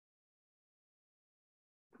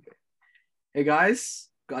Hey guys,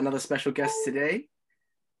 got another special guest today.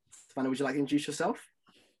 Savannah, would you like to introduce yourself?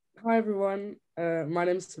 Hi everyone, my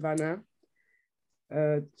name is Savannah. Do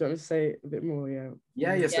you want me to say a bit more? Yeah.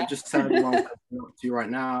 Yeah. So Yeah. just tell everyone what you're up to right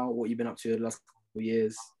now, what you've been up to the last couple of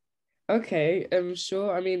years. Okay.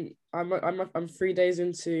 Sure. I mean, I'm 3 days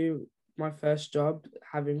into my first job,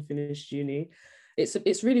 having finished uni.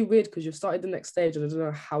 It's really weird because you've started the next stage, and I don't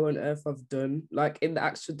know how on earth I've done like in the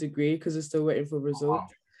actual degree because I'm still waiting for Wow.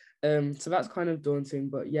 results. So that's kind of daunting.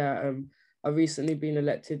 But yeah, I've recently been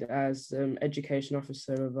elected as education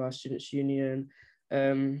officer of our students' union.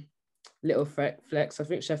 Um, Little flex. I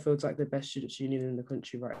think Sheffield's like the best students' union in the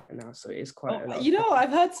country right now, so it's quite a lot.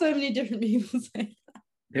 I've heard so many different people say.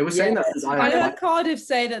 They were Yeah, saying that since I heard Cardiff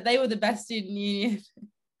say that they were the best student union.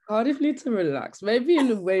 Cardiff need to relax. Maybe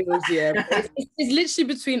in Wales, yeah. It's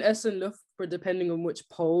literally between us and Loughborough, depending on which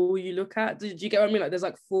poll you look at. Did you get what I mean? Like, there's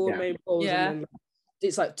like four main polls, and then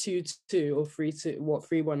it's like 2-2 or 3-2,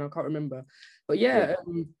 3-1. I can't remember. But yeah.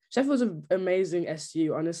 Sheffield's an amazing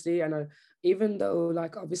SU, honestly. And even though,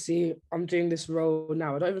 like, obviously, I'm doing this role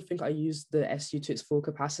now, I don't even think I use the SU to its full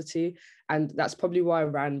capacity. And that's probably why I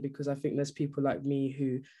ran, because I think there's people like me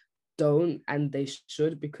who don't, and they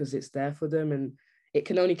should, because it's there for them. And it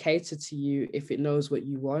can only cater to you if it knows what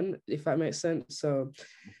you want, if that makes sense. So,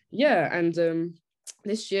 yeah. And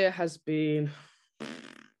this year has been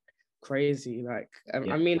crazy. Like,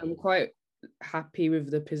 I mean, I'm quite happy with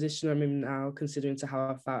the position I'm in now, considering to how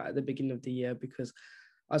I felt at the beginning of the year, because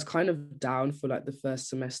I was kind of down for like the first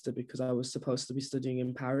semester because I was supposed to be studying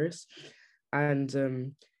in Paris. And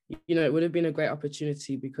it would have been a great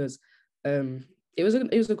opportunity because it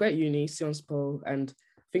was a great uni, Sciences Po, and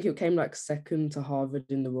I think it came like second to Harvard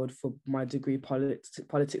in the world for my degree,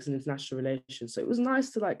 politics and international relations. So it was nice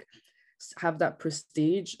to like have that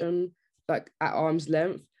prestige like at arm's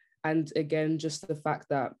length. And again, just the fact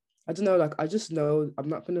that I don't know, like I just know I'm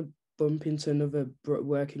not gonna bump into another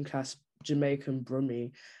working class Jamaican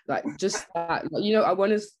brummie. Like just that,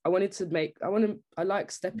 I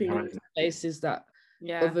like stepping into places that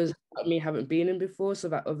others like me haven't been in before, so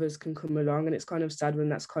that others can come along. And it's kind of sad when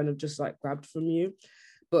that's kind of just like grabbed from you.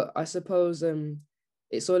 But I suppose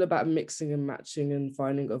it's all about mixing and matching and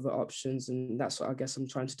finding other options. And that's what I guess I'm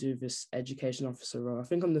trying to do with this education officer role. I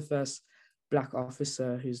think I'm the first Black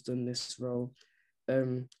officer who's done this role.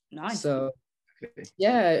 Nice. So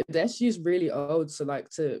yeah, the SU is really old. So like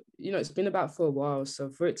it's been about for a while. So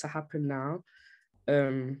for it to happen now,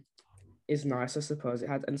 is nice, I suppose. It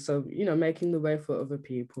had, and so making the way for other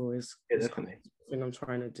people is definitely something I'm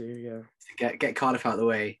trying to do. Yeah. To get Cardiff out of the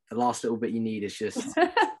way. The last little bit you need is just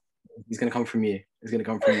it's gonna come from you. It's gonna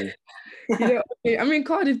come from you. I mean,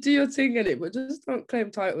 Cardiff, do your thing in it, but just don't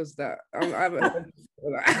claim titles that I haven't heard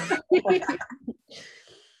that.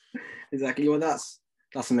 Exactly. Well, that's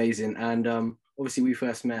amazing. And obviously we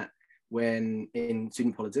first met when in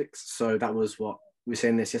student politics. So that was what we were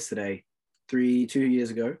saying this yesterday, 2 years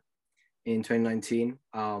ago in 2019.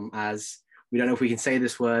 As we don't know if we can say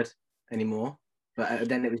this word anymore, but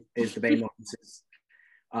then it was the BAME officers.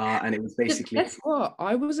 And it was basically... Guess what?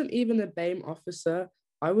 I wasn't even a BAME officer.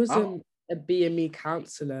 I was a BME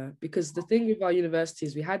counsellor, because the thing with our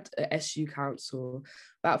universities, we had a SU council,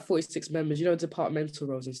 about 46 members, departmental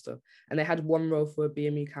roles and stuff. And they had one role for a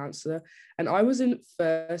BME counsellor. And I was in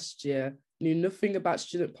first year, knew nothing about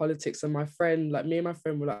student politics. And me and my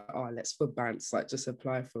friend were like, oh, let's for bants, like just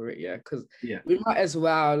apply for it. Yeah, because we might as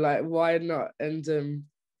well, like, why not? And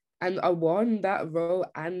I won that role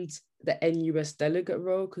and the NUS delegate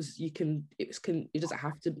role, because it doesn't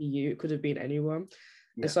have to be you, it could have been anyone.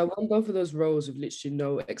 And so I won both of those roles with literally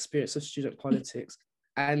no experience of student politics.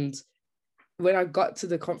 And when I got to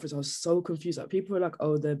the conference, I was so confused. Like, people were like,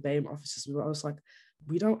 oh, they're BAME officers. I was like,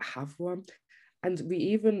 we don't have one. And we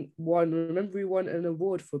even won, remember we won an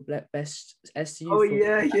award for best SU. Oh,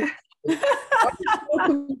 yeah. I was so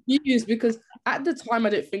confused because at the time I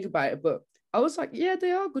didn't think about it, but I was like, yeah,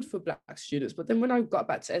 they are good for Black students. But then when I got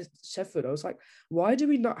back to Sheffield, I was like, why do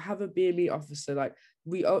we not have a BME officer? Like,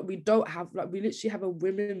 we don't have, like, we literally have a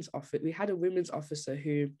women's officer. We had a women's officer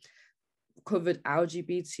who covered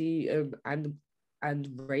LGBT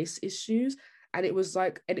and race issues. And it was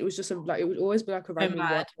just it would always be like a random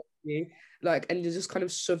white person, like, and you just kind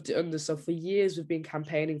of shoved it under. So for years we've been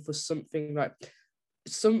campaigning for something like,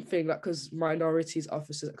 because minorities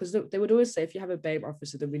officers, because they would always say, if you have a BAME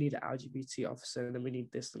officer, then we need an LGBT officer, and then we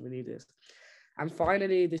need this, and we need this. And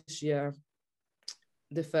finally this year,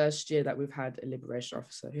 the first year that we've had a liberation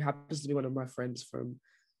officer, who happens to be one of my friends from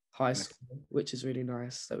high school, which is really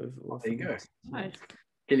nice. That there you go. Nice.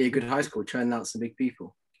 Really a good high school, churning out some big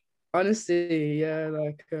people. Honestly, yeah,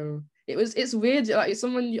 like it's weird. Like it's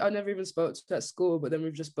someone I never even spoke to at school, but then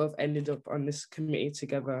we've just both ended up on this committee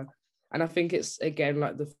together. And I think it's again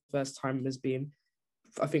like the first time there's been,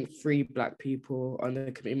 I think, 3 Black people on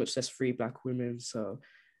the committee, much less 3 Black women. So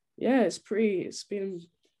yeah, it's been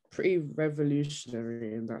pretty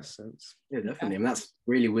revolutionary in that sense. Yeah, definitely. And that's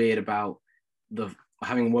really weird about the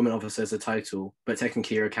having a woman officer as a title, but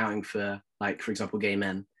technically you're accounting for, like, for example, gay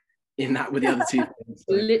men in that with the other 2 things.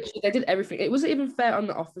 So. Literally, they did everything. It wasn't even fair on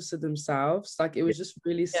the officer themselves. Like, it was just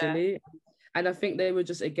really silly. And I think they were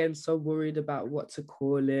just, again, so worried about what to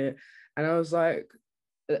call it. And I was like,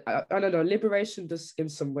 I don't know, liberation does in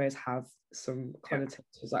some ways have some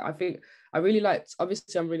connotations. Like, I think I really liked,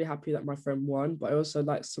 obviously I'm really happy that my friend won, but I also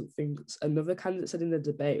like something another candidate said in the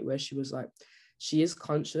debate, where she was like, she is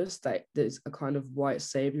conscious that there's a kind of white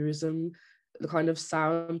saviorism, the kind of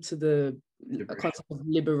sound to the concept of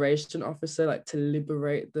liberation officer, like to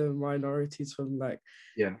liberate the minorities from like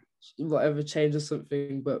whatever change or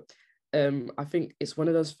something. But I think it's one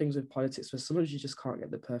of those things with politics where sometimes you just can't get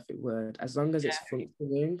the perfect word. As long as it's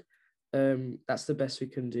functioning, that's the best we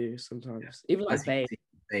can do sometimes. Even like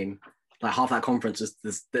BAME. Like half that conference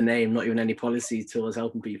was the name, not even any policy towards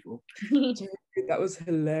helping people. That was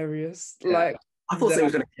hilarious. Yeah. Like, I thought it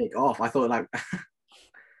was going to kick off. I thought like,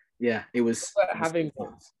 it was having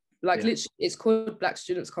literally, it's called Black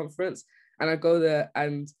Students Conference, and I go there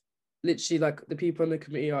and literally like the people on the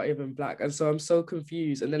committee are even Black, and so I'm so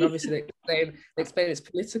confused. And then obviously they explain its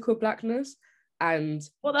political Blackness, and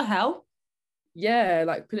what the hell? Yeah,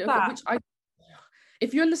 like political. Which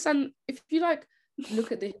if you understand, if you like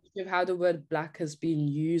look at the history of how the word Black has been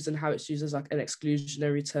used and how it's used as like an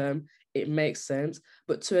exclusionary term, it makes sense.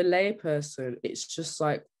 But to a lay person, it's just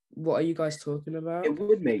like, what are you guys talking about? It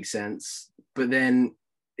would make sense, but then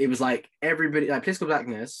it was like everybody, like political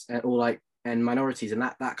Blackness and minorities and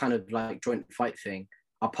that kind of like joint fight thing,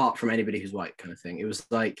 apart from anybody who's white kind of thing. It was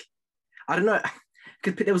like, I don't know,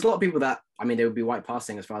 because there was a lot of people that, I mean, they would be white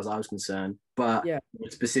passing as far as I was concerned, but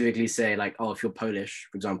would specifically say like, oh, if you're Polish,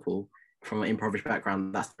 for example, from an impoverished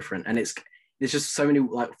background, that's different. And there's just so many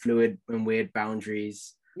like fluid and weird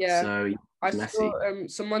boundaries. Yeah, so I saw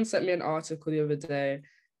someone sent me an article the other day.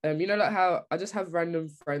 You know, like how I just have random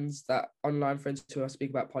friends, that online friends who I speak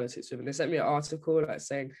about politics with, and they sent me an article like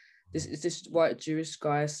saying this white Jewish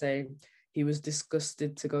guy saying he was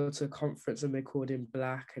disgusted to go to a conference and they called him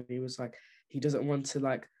Black, and he was like, he doesn't want to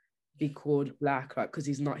like be called Black, like, because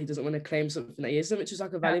he doesn't want to claim something that he isn't, which is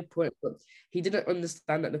like a valid point, but he didn't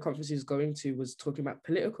understand that the conference he was going to was talking about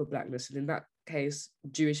political Blackness, and in that case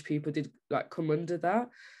Jewish people did like come under that.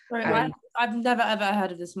 Right, I've never ever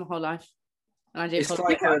heard of this my whole life. And I did.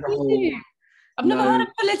 Like I've never heard of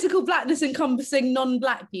political Blackness encompassing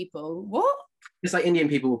non-Black people. What? It's like Indian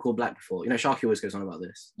people were called Black before. You know, Sharky always goes on about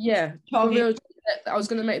this. Yeah. I was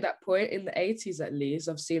going to make that point. In the 80s, at least,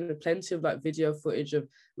 I've seen plenty of like video footage of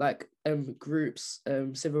like groups,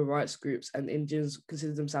 civil rights groups, and Indians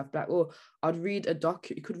consider themselves Black. Or I'd read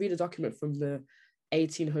you could read a document from the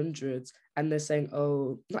 1800s, and they're saying,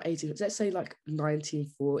 oh, not 1800s, let's say like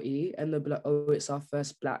 1940, and they'll be like, oh, it's our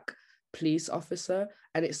first Black police officer,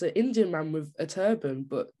 and it's an Indian man with a turban,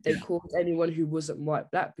 but they called anyone who wasn't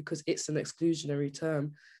white Black because it's an exclusionary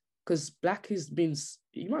term. Because Black means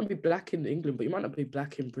you might be Black in England, but you might not be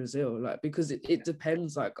Black in Brazil, like, because it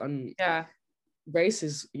depends like on race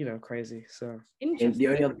is, you know, crazy. So the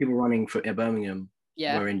only other people running for Birmingham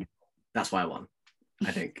were Indian. That's why I won,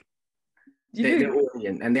 I think. They're all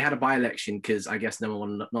Indian, and they had a by-election because I guess not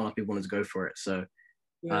enough people wanted to go for it. So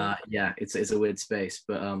it's a weird space,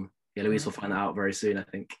 but Louise will find that out very soon, I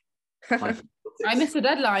think. I missed the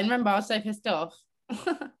deadline. Remember, I was so pissed off.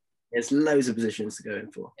 There's loads of positions to go in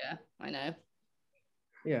for. Yeah, I know.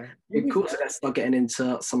 Yeah. Cool. So let's start getting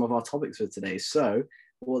into some of our topics for today. So,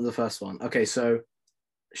 what was the first one? Okay, so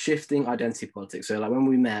shifting identity politics. So, like when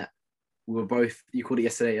we met, we were both, you called it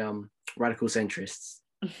yesterday, radical centrists.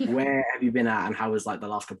 Where have you been at, and how was like the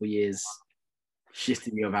last couple of years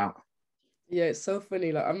shifting you about? Yeah, it's so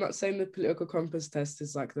funny. Like, I'm not saying the political compass test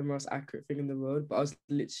is like the most accurate thing in the world, but I was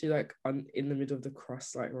literally like in the middle of the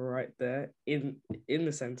cross, like right there in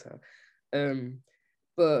the center.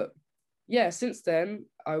 But yeah, since then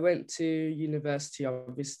I went to university,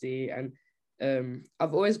 obviously, and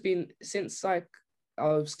I've always been, since like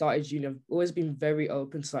I've started uni, I've always been very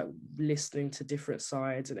open to like listening to different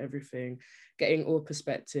sides and everything, getting all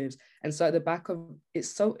perspectives. And so at the back of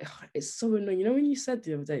it's so annoying. You know when you said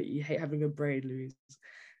the other day you hate having a brain, Louise?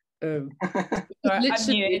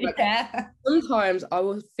 Literally, like, sometimes I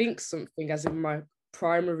will think something as in my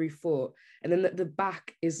primary thought, and then at the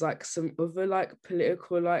back is like some other like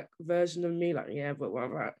political like version of me, like, yeah, but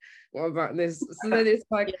what about this? So then it's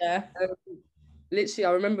like, yeah. Literally,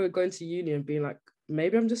 I remember going to uni and being like,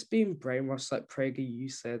 maybe I'm just being brainwashed, like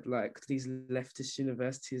PragerU said, like these leftist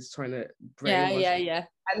universities trying to brainwash. Yeah.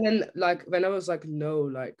 And then like when I was like, no,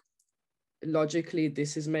 like logically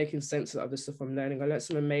this is making sense of the stuff I'm learning. I learned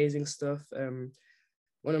some amazing stuff.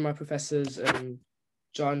 One of my professors,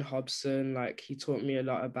 John Hobson, like he taught me a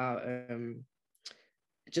lot about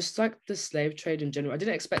just like the slave trade in general. I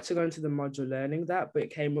didn't expect to go into the module learning that, but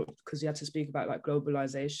it came up because he had to speak about like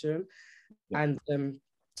globalization. And I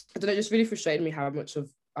don't know, it just really frustrated me how much of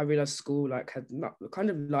I realized school like had not kind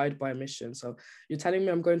of lied by omission. So you're telling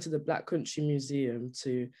me I'm going to the Black Country Museum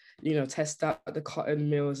to, you know, test out the cotton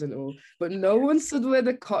mills and all, but no one said where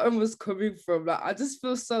the cotton was coming from. Like I just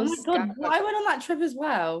feel so God, well, I went on that trip as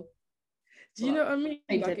well. Do you know what I mean?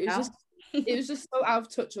 Like it was just so out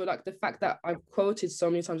of touch. Or like the fact that I've quoted so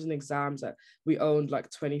many times in exams that we owned like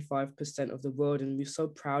 25% of the world, and we're so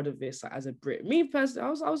proud of this. Like, as a Brit, me personally,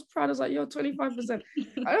 I was proud. I was like, yo, 25%.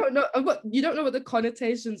 I don't know, but you don't know what the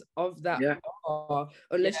connotations of that are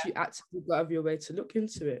unless you actually go out of your way to look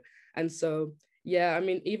into it. And so, yeah, I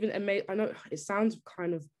mean, even I know it sounds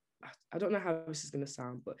kind of, I don't know how this is going to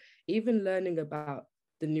sound, but even learning about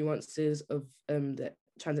the nuances of the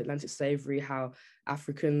transatlantic slavery, how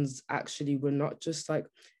Africans actually were not just like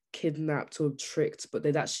kidnapped or tricked, but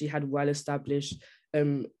they'd actually had well-established,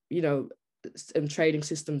 trading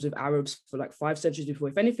systems with Arabs for like 5 centuries before.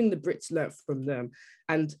 If anything, the Brits learnt from them.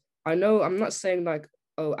 And I know I'm not saying like,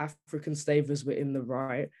 oh, African slavers were in the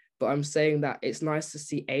right, but I'm saying that it's nice to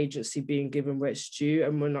see agency being given where it's due,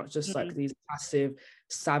 and we're not just like these passive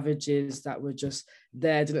savages that were just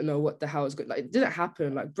there, didn't know what the hell was going. Like it didn't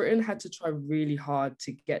happen. Like Britain had to try really hard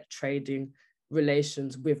to get trading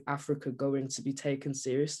relations with Africa going to be taken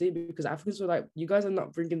seriously, because Africans were like, you guys are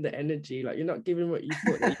not bringing the energy, like you're not giving what you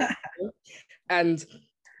thought that you were. And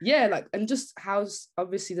yeah, like, and just how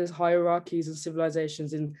obviously there's hierarchies and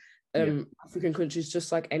civilizations in African countries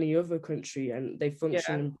just like any other country, and they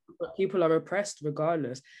function, but people are oppressed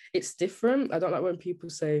regardless. It's different. I don't like when people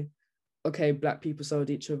say, okay, Black people sold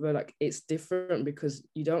each other. Like it's different because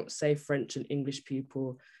you don't say French and English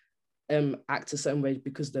people act a certain way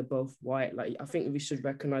because they're both white. Like I think we should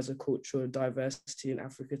recognize a cultural diversity in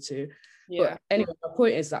Africa too. But anyway, my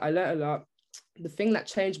point is that I learned a lot. The thing that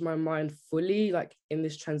changed my mind fully, like in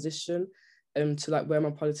this transition to like where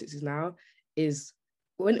my politics is now, is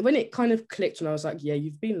when it kind of clicked, and I was like, yeah,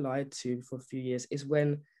 you've been lied to for a few years, is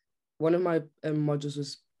when one of my modules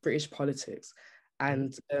was British politics.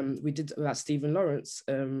 And we did about Stephen Lawrence,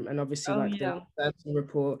 and obviously the Burton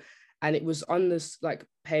report, and it was on this like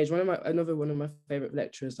page. Another one of my favorite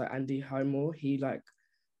lecturers, like Andy Highmore, he like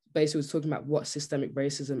basically was talking about what systemic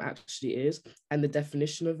racism actually is and the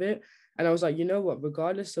definition of it. And I was like, you know what?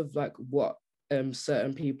 Regardless of like what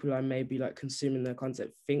certain people I may be like consuming their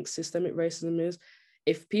content think systemic racism is,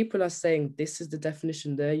 if people are saying this is the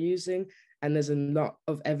definition they're using, and there's a lot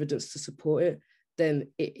of evidence to support it, then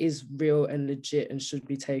it is real and legit and should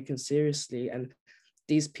be taken seriously. And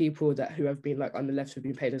these people who have been like on the left, who've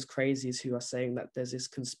been paid as crazies, who are saying that there's this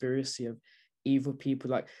conspiracy of evil people,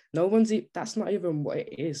 like that's not even what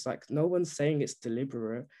it is. Like no one's saying it's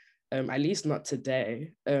deliberate, at least not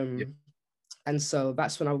today. And so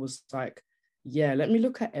that's when I was like, yeah, let me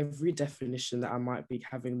look at every definition that I might be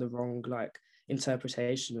having the wrong like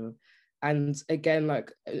interpretation of. And again,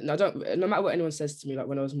 like no matter what anyone says to me, like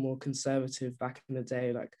when I was more conservative back in the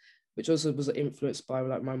day, like which also was influenced by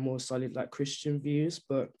like my more solid like Christian views,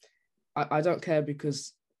 but I don't care,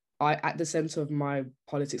 because at the center of my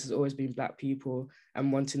politics has always been Black people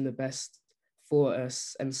and wanting the best for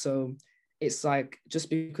us. And so it's like, just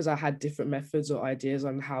because I had different methods or ideas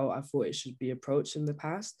on how I thought it should be approached in the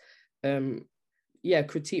past,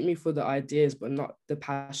 critique me for the ideas, but not the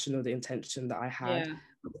passion or the intention that I had,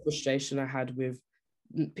 the frustration I had with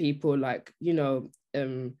people, like, you know,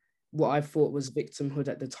 what I thought was victimhood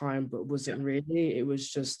at the time, but wasn't really. It was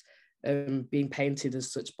just being painted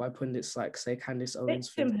as such by pundits like, say, Candace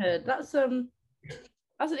Owens. Victimhood. That's an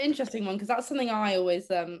interesting one, because that's something I always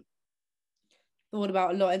thought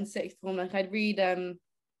about a lot in sixth form. Like I'd read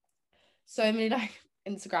so many like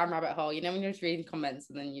Instagram rabbit hole, you know, when you're just reading comments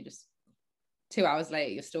and then you just 2 hours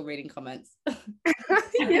later you're still reading comments.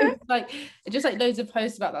 Like it's just like loads of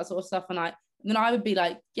posts about that sort of stuff, and then I would be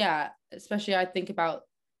like, yeah, especially I think about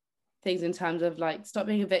things in terms of like, stop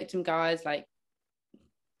being a victim, guys. Like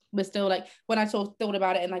we're still like, when I thought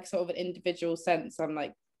about it in like sort of an individual sense, I'm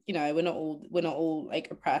like, you know, we're not all like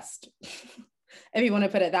oppressed. if you want to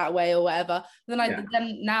put it that way or whatever. Then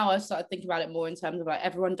then now I started thinking about it more in terms of like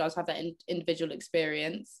everyone does have that individual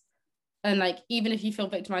experience, and like even if you feel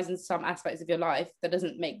victimized in some aspects of your life, that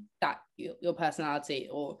doesn't make that your personality,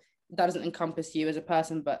 or that doesn't encompass you as a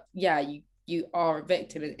person. But yeah, you are a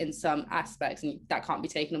victim in some aspects, and that can't be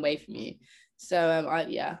taken away from you. So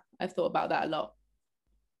I've thought about that a lot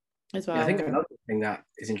as well. Yeah, I think another thing that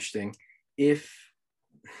is interesting, if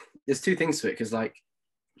there's two things to it, because like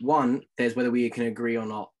one, there's whether we can agree or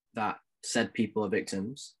not that said people are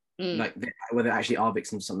victims, like whether they actually are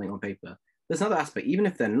victims of something on paper. There's another aspect, even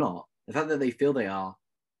if they're not, the fact that they feel they are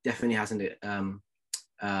definitely hasn't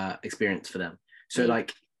experience for them. So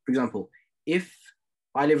like, for example, if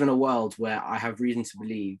I live in a world where I have reason to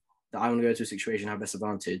believe that I want to go to a situation and have this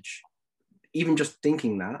advantage, even just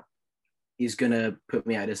thinking that is going to put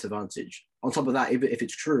me at a disadvantage. On top of that, if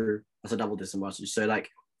it's true, that's a double disadvantage. So like,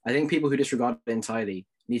 I think people who disregard it entirely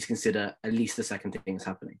need to consider at least the second thing is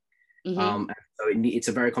happening. So it's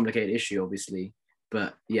a very complicated issue, obviously.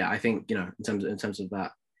 But yeah, I think, you know, in terms of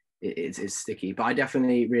that, it's sticky. But I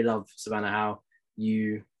definitely really love, Savannah, how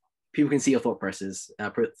people can see your thought processes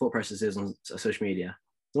on social media.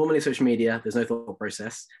 Normally social media, there's no thought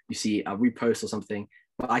process. You see a repost or something,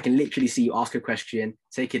 but I can literally see you ask a question,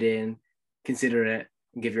 take it in, consider it,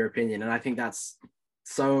 and give your opinion. And I think that's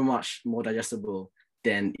so much more digestible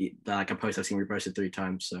than like a post I've seen reposted 3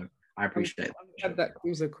 times. So I appreciate that. I'm glad that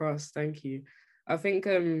comes across. Thank you. I think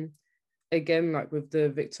again, like with the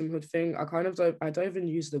victimhood thing, I don't even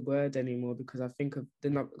use the word anymore because I think of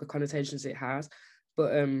the connotations it has.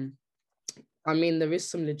 But I mean, there is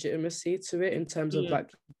some legitimacy to it in terms of like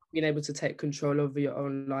being able to take control over your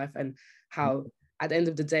own life, and how at the end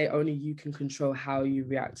of the day, only you can control how you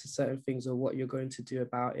react to certain things or what you're going to do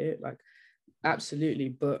about it. Like, absolutely.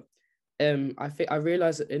 But I think I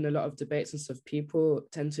realize that in a lot of debates and stuff, people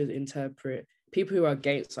tend to interpret, people who are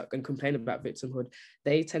against like and complain about victimhood,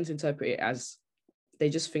 they tend to interpret it as, they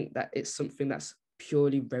just think that it's something that's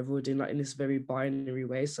purely reveled in, like in this very binary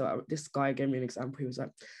way. So this guy gave me an example. He was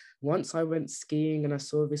like, once I went skiing and I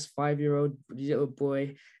saw this 5-year-old little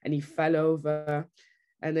boy and he fell over,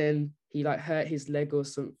 and then he like hurt his leg or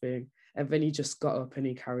something, and then he just got up and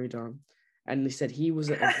he carried on. And he said he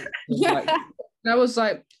was like, and I was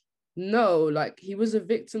like, no, like he was a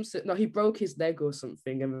victim. No, he broke his leg or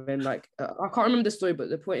something, and then like I can't remember the story,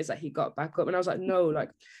 but the point is that he got back up. And I was like, no,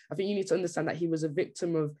 like I think you need to understand that he was a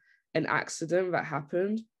victim of an accident that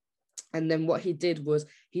happened. And then what he did was,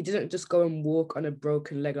 he didn't just go and walk on a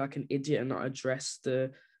broken leg like an idiot and not address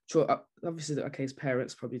the obviously, okay, his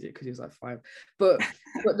parents probably did because he was like 5. But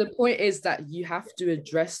the point is that you have to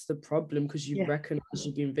address the problem because you recognize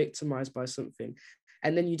you've been victimized by something.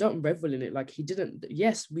 And then you don't revel in it. Like he didn't,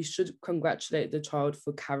 yes, we should congratulate the child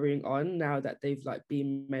for carrying on now that they've like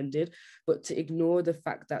been mended, but to ignore the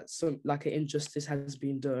fact that some like an injustice has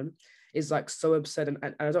been done is like so absurd.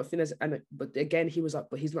 And I don't think there's, but again, he was like,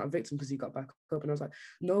 but he's not a victim because he got back up. And I was like,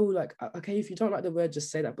 no, like, okay, if you don't like the word,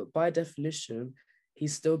 just say that. But by definition,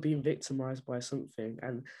 he's still being victimized by something.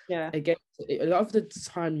 And again, a lot of the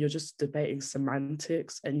time you're just debating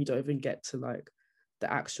semantics and you don't even get to like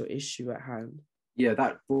the actual issue at hand. Yeah,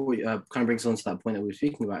 that kind of brings on to that point that we were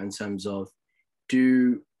speaking about in terms of,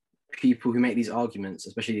 do people who make these arguments,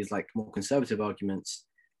 especially these like more conservative arguments,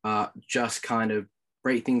 just kind of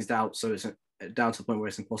break things down so it's down to the point where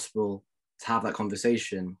it's impossible to have that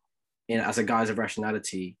conversation as a guise of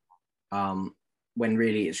rationality, when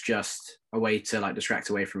really it's just a way to like distract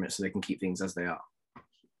away from it so they can keep things as they are?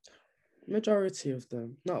 Majority of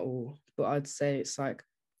them, not all, but I'd say it's like,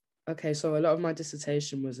 okay, so a lot of my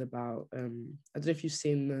dissertation was about, I don't know if you've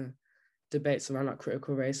seen the debates around like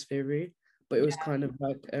critical race theory, but it was kind of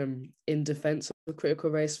like in defense of critical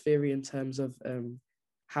race theory in terms of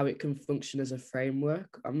how it can function as a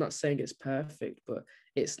framework. I'm not saying it's perfect, but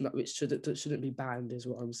it's not, it shouldn't be banned is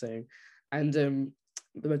what I'm saying. And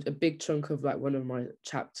a big chunk of like one of my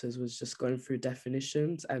chapters was just going through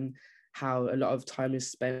definitions and how a lot of time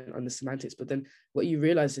is spent on the semantics. But then what you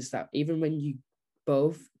realize is that even when you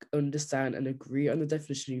both understand and agree on the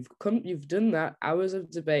definition, you've done that, hours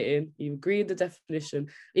of debating, you agreed the definition,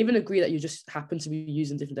 even agree that you just happen to be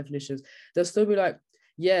using different definitions, they'll still be like,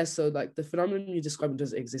 yeah, so like the phenomenon you're describing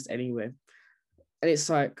doesn't exist anyway. And it's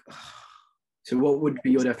like, so what would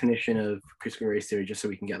be your definition of critical race theory, just so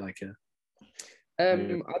we can get like a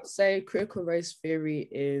I'd say critical race theory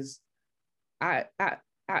is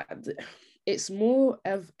it's more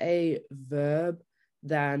of a verb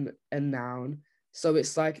than a noun. So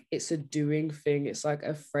it's like, it's a doing thing. It's like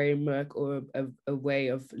a framework or a way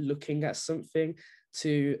of looking at something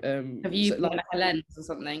to... Have you like a lens or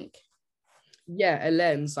something? yeah, a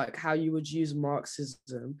lens, like how you would use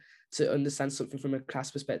Marxism to understand something from a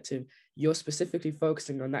class perspective. You're specifically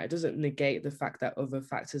focusing on that. It doesn't negate the fact that other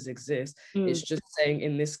factors exist. It's just saying,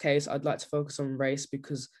 in this case, I'd like to focus on race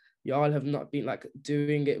because y'all have not been like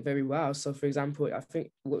doing it very well. So for example,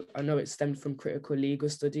 I know it stemmed from critical legal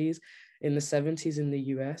studies in the 70s in the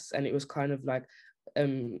US, and it was kind of like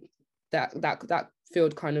that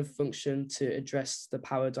field kind of functioned to address the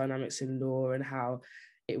power dynamics in law and how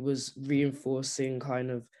it was reinforcing kind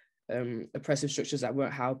of oppressive structures that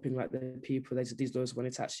weren't helping like the people these laws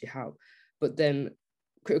wanted to actually help. But then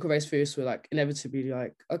critical race theorists were like inevitably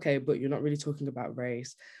like, okay, but you're not really talking about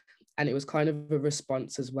race. And it was kind of a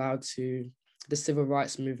response as well to the civil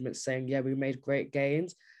rights movement saying, yeah, we made great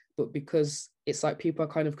gains, but because it's like people are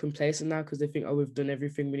kind of complacent now because they think, oh, we've done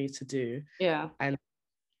everything we need to do. Yeah. And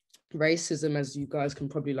racism, as you guys can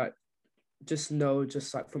probably like just know,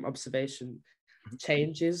 just like from observation,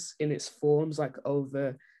 changes in its forms like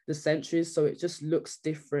over the centuries. So it just looks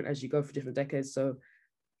different as you go through different decades. So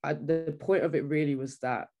the point of it really was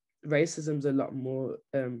that racism's a lot more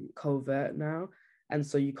covert now. And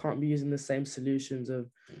so you can't be using the same solutions of,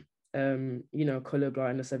 you know, color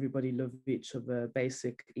blindness, everybody love each other,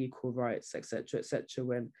 basic equal rights, etc.,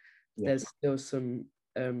 when there's still some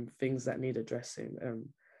things that need addressing.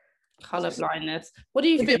 Color blindness. What do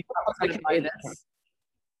you feel about color blindness?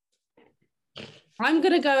 I'm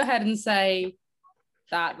going to go ahead and say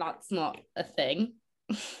that that's not a thing.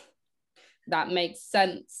 That makes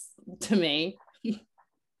sense to me.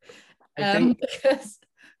 Because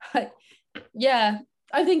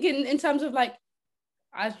I think in terms of like,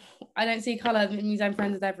 I don't see color. It means I'm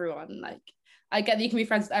friends with everyone. Like, I get that you can be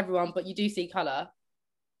friends with everyone, but you do see color.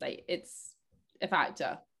 Like, it's a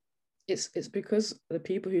factor. It's because the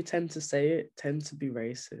people who tend to say it tend to be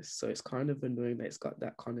racist. So it's kind of annoying that it's got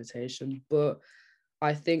that connotation. But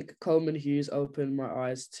I think Coleman Hughes opened my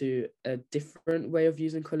eyes to a different way of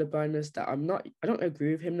using color blindness that I don't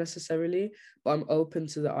agree with him necessarily, but I'm open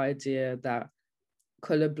to the idea that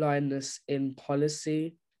color blindness in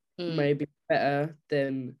policy may be better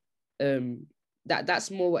than that's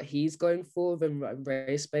more what he's going for than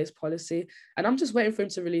race-based policy. And I'm just waiting for him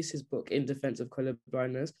to release his book in defense of color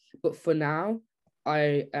blindness. But for now,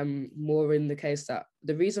 I am more in the case that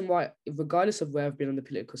the reason why, regardless of where I've been on the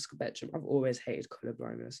political spectrum, I've always hated color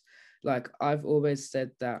blindness. Like, I've always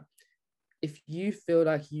said that if you feel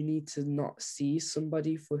like you need to not see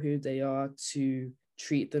somebody for who they are to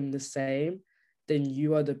treat them the same, then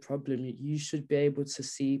you are the problem. You should be able to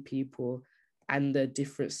see people and their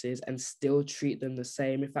differences and still treat them the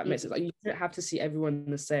same, if that makes sense. Like, you don't have to see everyone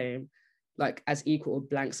the same, like as equal or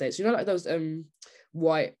blank slates. You know, like those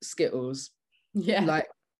white Skittles, like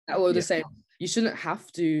that were the same. You shouldn't have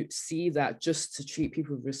to see that just to treat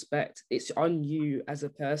people with respect. It's on you as a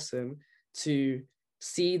person to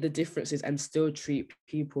see the differences and still treat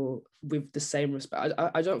people with the same respect.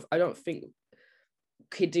 I don't think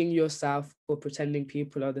kidding yourself or pretending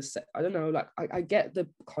people are the same. I don't know, like I get the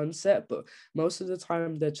concept, but most of the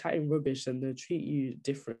time they're chatting rubbish and they treat you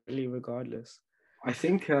differently regardless. I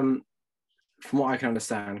think from what I can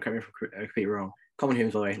understand, correct me if I'm completely wrong, Common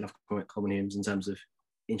Humes, by the way, love Common Humes in terms of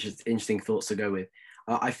interesting thoughts to go with.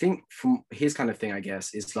 I think from his kind of thing, I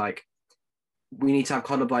guess, is like, we need to have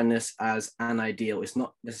colorblindness as an ideal. It's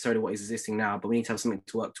not necessarily what is existing now, but we need to have something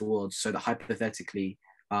to work towards so that hypothetically,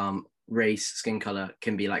 race, skin color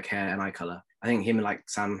can be like hair and eye color. I think him and like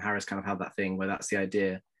Sam Harris kind of have that thing where that's the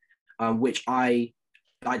idea, which I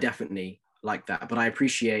definitely like that. But I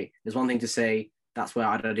appreciate, there's one thing to say that's where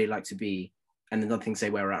I'd really like to be, and another thing to say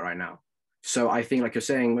where we're at right now. So I think, like you're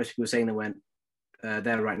saying, most people are saying they went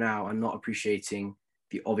there right now are not appreciating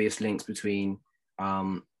the obvious links between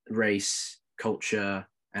race, culture,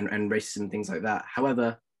 and racism and things like that.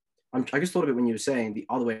 However, I just thought of it when you were saying the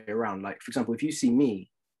other way around. Like, for example, if you see me,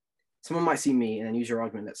 someone might see me and then use your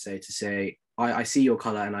argument, let's say, to say, I see your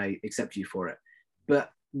color and I accept you for it. But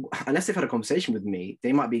unless they've had a conversation with me,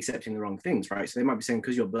 they might be accepting the wrong things, right? So they might be saying,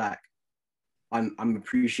 because you're black, I'm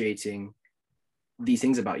appreciating these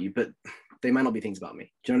things about you, but they might not be things about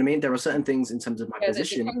me. Do you know what I mean? There are certain things in terms of my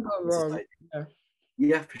position. They can go wrong.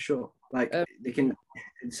 Yeah, for sure. Like they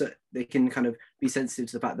can kind of be sensitive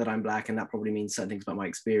to the fact that I'm black, and that probably means certain things about my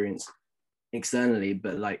experience externally,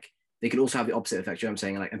 but like they could also have the opposite effect, you know what I'm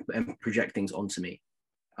saying, like and project things onto me.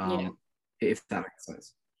 If that makes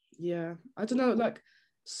sense. Yeah, I don't know, like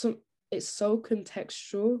it's so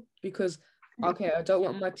contextual because okay, I don't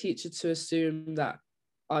want my teacher to assume that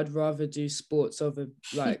I'd rather do sports over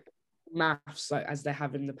like maths, like as they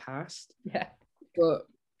have in the past. Yeah. But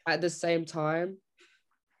at the same time,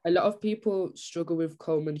 a lot of people struggle with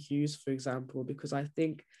Coleman Hughes, for example, because I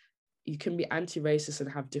think you can be anti-racist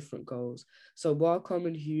and have different goals. So while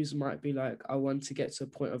Common Hughes might be like, I want to get to a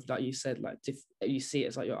point of, like you said, like you see it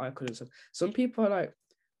as like your icon and stuff. Some people are like,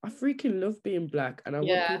 I freaking love being Black, and I want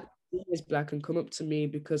people to see me as Black and come up to me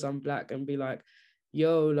because I'm Black and be like,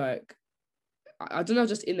 yo, like, I don't know,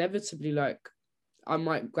 just inevitably, like, I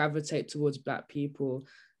might gravitate towards Black people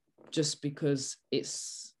just because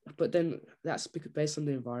it's, but then that's based on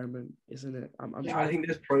the environment, isn't it? I think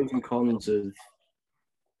there's pros and cons of,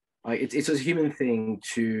 like, it's a human thing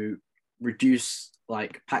to reduce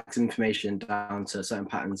like packs of information down to certain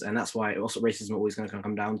patterns, and that's why also racism always going to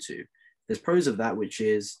come down to. There's pros of that, which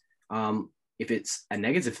is if it's a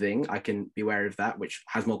negative thing, I can be aware of that, which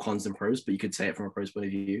has more cons than pros, but you could say it from a pros point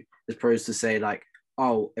of view. There's pros to say like,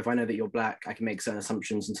 oh, if I know that you're Black, I can make certain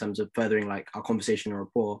assumptions in terms of furthering like our conversation or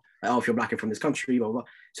rapport. Like, oh, if you're Black and from this country, blah, blah, blah.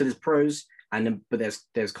 So there's pros, and then, but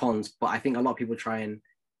there's cons. But I think a lot of people try and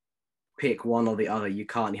pick one or the other. You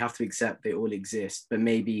can't. You have to accept they all exist, but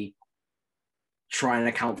maybe try and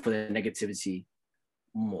account for the negativity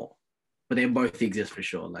more. But they both exist for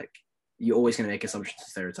sure. Like, you're always going to make assumptions and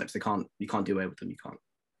stereotypes. You can't do away with them. You can't.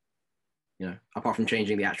 You know, apart from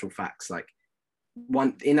changing the actual facts, like.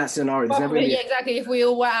 One in that scenario, there's never yeah, exactly. If we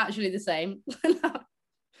all were actually the same,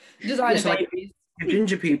 just like, if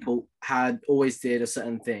ginger people had always did a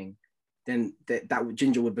certain thing, then that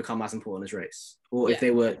ginger would become as important as race. Or if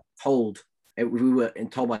they were told, if we were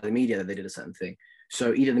told by the media that they did a certain thing.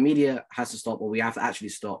 So either the media has to stop, or we have to actually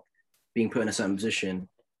stop being put in a certain position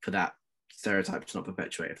for that stereotype to not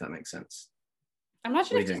perpetuate. If that makes sense.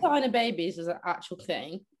 Imagine if designer babies was an actual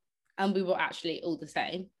thing, and we were actually all the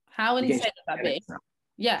same. How insane would that be?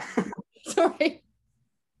 Yeah. Sorry.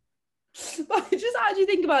 But just actually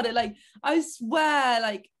think about it. Like, I swear,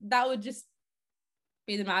 like, that would just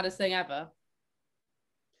be the maddest thing ever.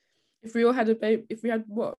 If we all had a baby, if we had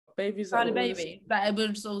what? Babies had a baby, that it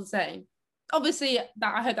would just all the same. Obviously,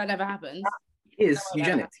 that I hope that never happens. It is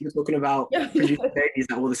eugenics. You're talking about producing babies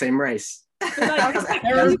that are all the same race. Like, is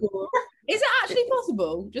it actually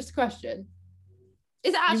possible? Just a question.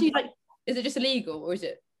 Is it actually like, is it just illegal, or is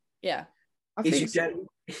it? Yeah. I think so.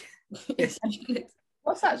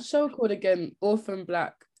 What's that show called again? Orphan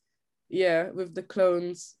Black. Yeah, with the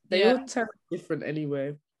clones. They all tell different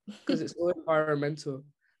anyway, because it's all environmental.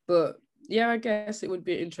 But yeah, I guess it would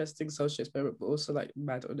be an interesting social experiment, but also like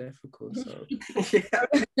mad unethical. So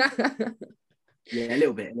yeah, a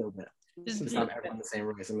little bit. Since have everyone the same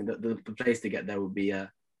race. I mean, the place to get there would be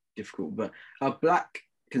difficult. But Black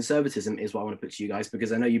conservatism is what I want to put to you guys,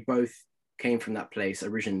 because I know you both came from that place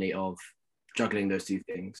originally of juggling those two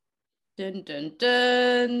things. Dun dun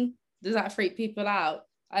dun. Does that freak people out?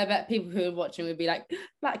 I bet people who are watching would be like,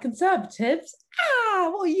 Black conservatives? Ah,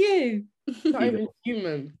 what are you? Not even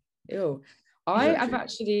human. Ew. I've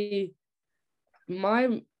actually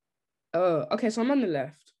okay, so I'm on the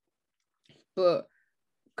left, but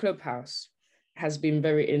Clubhouse has been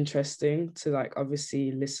very interesting to, like,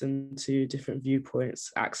 obviously listen to different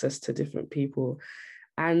viewpoints, access to different people,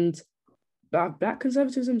 and Black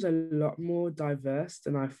conservatism is a lot more diverse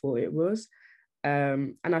than I thought it was,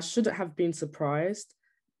 and I shouldn't have been surprised,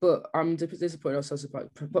 but I'm disappointed also surprised.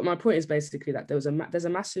 But my point is basically that there's a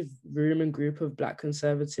massive room and group of Black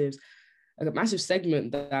conservatives, like a massive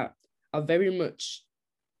segment that are very much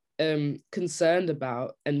concerned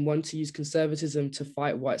about and want to use conservatism to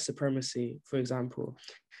fight white supremacy, for example,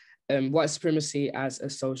 white supremacy as a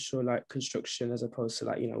social like construction, as opposed to,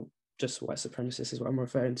 like, you know, just white supremacists is what I'm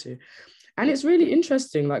referring to. And it's really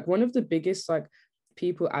interesting. Like, one of the biggest like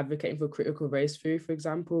people advocating for critical race theory, for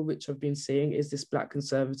example, which I've been seeing, is this Black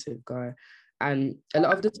conservative guy. And a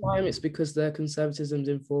lot of the time it's because their conservatism is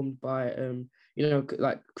informed by, you know,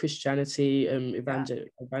 like Christianity,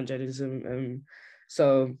 evangelism.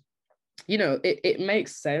 So, you know, it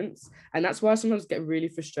makes sense. And that's why I sometimes get really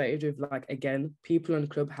frustrated with, like, again, people on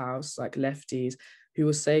Clubhouse, like lefties, who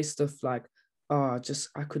will say stuff like, oh,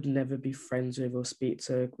 I could never be friends with or speak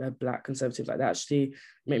to a Black conservative. Like, that actually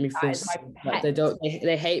make me feel like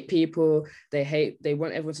they hate people, they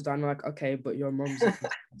want everyone to die. I'm like, okay, but your mom's a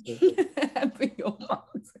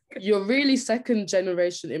you're really second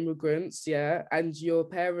generation immigrants, yeah, and your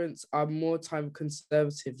parents are more time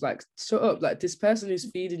conservative. Like, shut up. Like, this person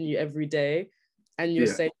who's feeding you every day, and you're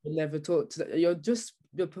saying you never talk to them.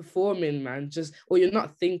 You're performing, man. Or you're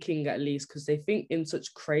not thinking, at least, because they think in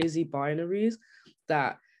such crazy binaries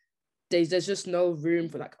that there's just no room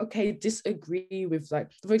for, like, okay, disagree with,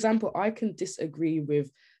 like, for example, I can disagree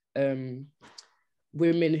with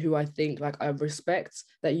women who I think like I respect,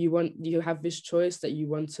 that you have this choice that you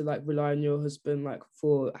want to like rely on your husband like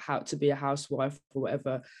for how to be a housewife or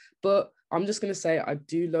whatever. But I'm just gonna say I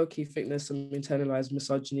do low-key think there's some internalized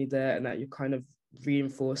misogyny there, and that you're kind of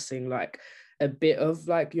reinforcing like a bit of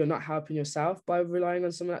like you're not helping yourself by relying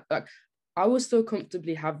on someone like I will still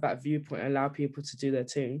comfortably have that viewpoint and allow people to do their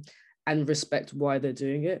thing and respect why they're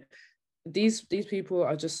doing it. These people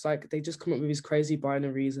are just like, they just come up with these crazy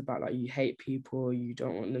binaries about like you hate people, you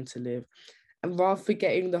don't want them to live, and rather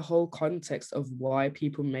forgetting the whole context of why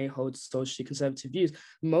people may hold socially conservative views.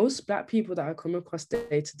 Most Black people that I come across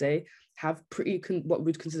day to day have pretty what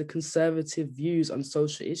we'd consider conservative views on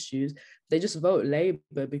social issues. They just vote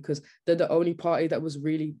Labour because they're the only party that was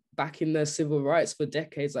really backing their civil rights for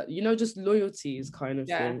decades. Like, you know, just loyalties kind of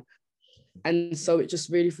thing. And so it just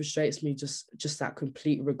really frustrates me, just that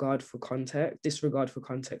complete disregard for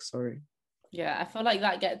context, sorry. Yeah, I feel like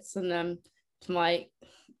that gets to my,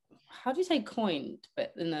 how do you say coined,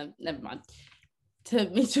 but never mind, to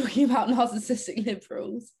me talking about narcissistic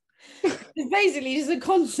liberals. It's basically just a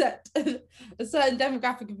concept of a certain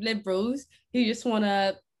demographic of liberals who just want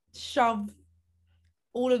to shove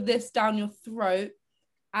all of this down your throat.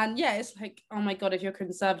 And yeah, it's like, oh my God, if you're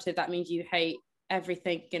conservative, that means you hate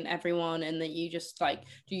everything and everyone, and that you just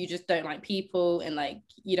don't like people, and like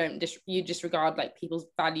you disregard like people's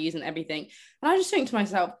values and everything. And I just think to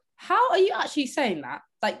myself, how are you actually saying that?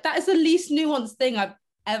 Like, that is the least nuanced thing I've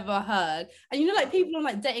ever heard. And you know, like people on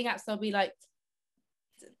like dating apps, they'll be like,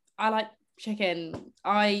 I like chicken,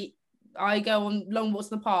 I go on long walks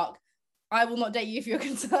in the park, I will not date you if you're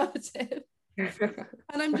conservative.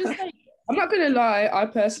 And I'm just like, I'm not gonna lie, I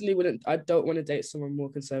personally don't want to date someone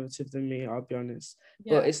more conservative than me, I'll be honest.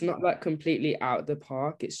 Yeah. But it's not like completely out the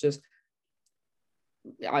park. It's just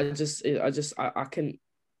I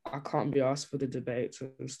can't be asked for the debates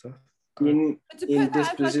and stuff. In this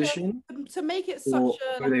position, to make it such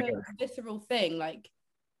a visceral thing, like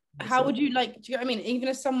how would you like, do you know what I mean? Even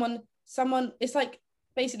if someone, it's like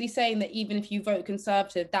basically saying that even if you vote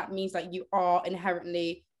conservative, that means like you are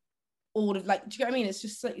inherently all of like, do you know what I mean? It's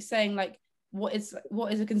just like saying like what is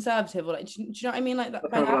a conservative, or like, do you know what I mean? Like that.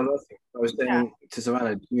 I was saying to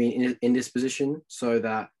Savannah, I mean in this position, so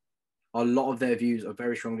that a lot of their views are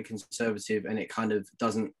very strongly conservative, and it kind of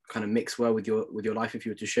doesn't kind of mix well with your life if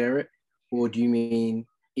you were to share it, or do you mean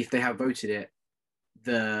if they have voted it,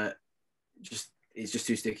 it's just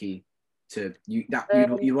too sticky to you that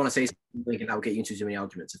you want to say something and that will get you into too many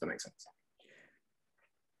arguments, if that makes sense?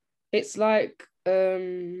 It's like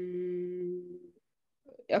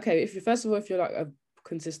okay, if you're like a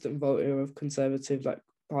consistent voter of conservative like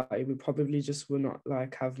party, we probably just will not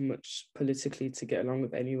like have much politically to get along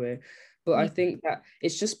with anyway. But I think that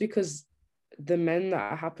it's just because the men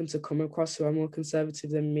that I happen to come across who are more conservative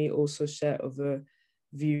than me also share other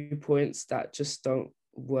viewpoints that just don't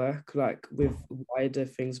work like with wider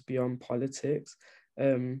things beyond politics.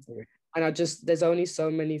 And there's only so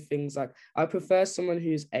many things. Like, I prefer someone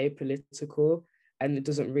who's apolitical and it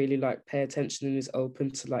doesn't really like pay attention and is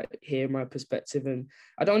open to like hear my perspective. And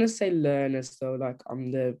I don't want to say learn as though like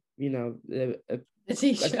I'm the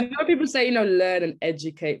teacher. Like, you know, people say, learn and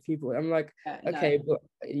educate people. I'm like, okay, no.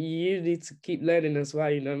 But you need to keep learning as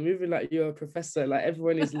well, moving like you're a professor, like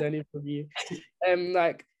everyone is learning from you.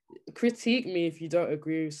 Like, critique me if you don't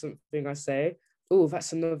agree with something I say. Oh,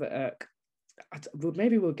 that's another irk.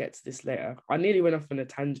 Maybe we'll get to this later. I nearly went off on a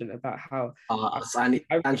tangent about how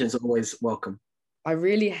tangents are always welcome. I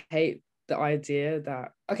really hate the idea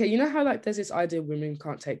that, okay, you know how like there's this idea women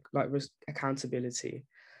can't take like accountability.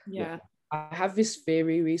 Yeah. I have this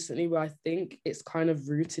theory recently where I think it's kind of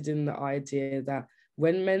rooted in the idea that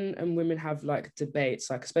when men and women have like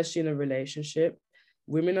debates, like especially in a relationship,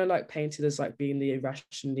 women are like painted as like being the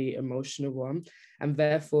irrationally emotional one, and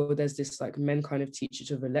therefore there's this like men kind of teach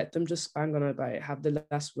each other, let them just bang on about it, have the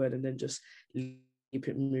last word, and then just keep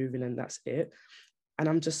it moving, and that's it. And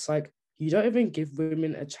I'm just like, you don't even give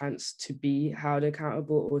women a chance to be held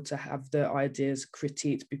accountable or to have their ideas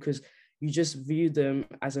critiqued, because you just view them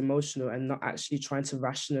as emotional and not actually trying to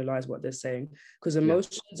rationalize what they're saying. Because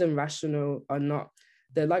emotions and rational are not,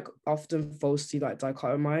 they're like often falsely like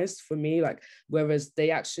dichotomized for me, like, whereas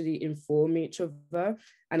they actually inform each other.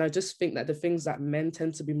 And I just think that the things that men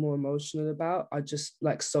tend to be more emotional about are just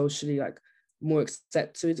like socially like more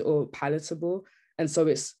accepted or palatable. And so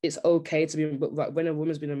it's okay to be, but like when a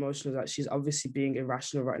woman's been emotional, like she's obviously being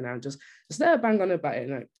irrational right now, just let her bang on about it.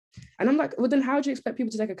 Like, and I'm like, well, then how do you expect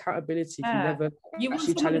people to take accountability if you never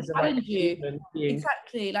actually challenge you?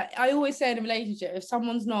 Exactly. Like I always say in a relationship,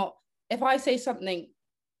 if I say something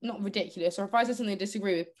not ridiculous, or if I say something I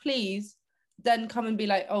disagree with, please then come and be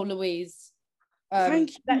like, oh, Louise,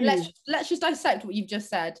 Thank you. Let's just dissect what you've just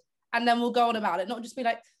said, and then we'll go on about it. Not just be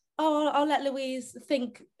like, oh, I'll let Louise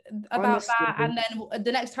think about Honestly. that, and then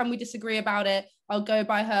the next time we disagree about it, I'll go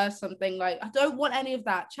buy her something. Like, I don't want any of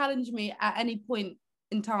that. Challenge me at any point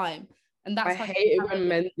in time. And that's I hate it when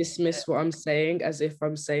men dismiss what I'm saying as if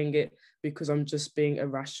I'm saying it because I'm just being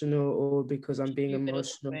irrational or because I'm being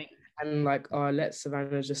emotional. And like, oh, let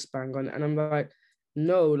Savannah just bang on. And I'm like,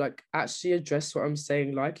 no, like actually address what I'm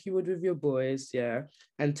saying like you would with your boys, yeah,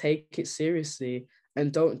 and take it seriously.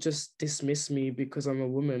 And don't just dismiss me because I'm a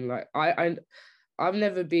woman. Like I've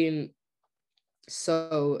never been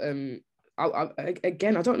so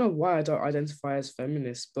again, I don't know why I don't identify as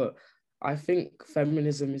feminist, but I think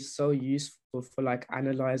feminism is so useful for like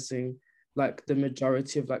analyzing like the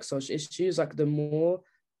majority of like social issues. Like the more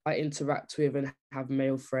I interact with and have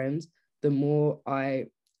male friends, the more I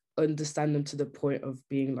understand them to the point of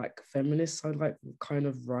being like feminists. I like kind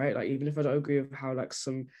of right. Like even if I don't agree with how like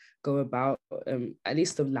some go about, at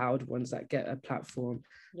least the loud ones that get a platform,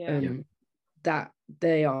 that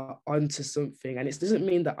they are onto something. And it doesn't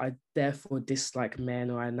mean that I therefore dislike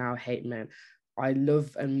men or I now hate men. I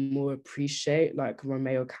love and more appreciate like my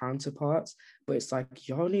male counterparts, but it's like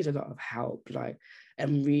y'all need a lot of help. Like,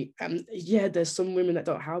 and yeah, there's some women that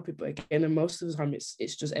don't help it, but again, and most of the time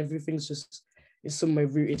it's just everything's just in some way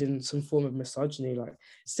rooted in some form of misogyny. Like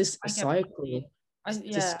it's this cycle,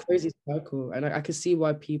 this crazy cycle, and I can see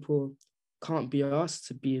why people can't be asked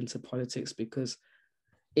to be into politics because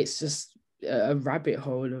it's just a rabbit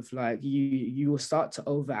hole of like you will start to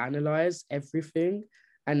overanalyze everything.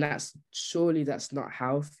 And that's not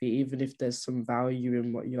healthy, even if there's some value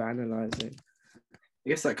in what you're analyzing. I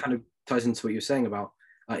guess that kind of ties into what you're saying about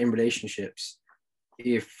in relationships.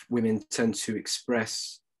 If women tend to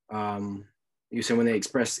express, you say when they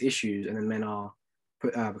express issues, and then men are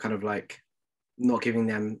kind of like not giving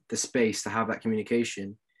them the space to have that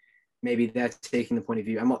communication. Maybe they're taking the point of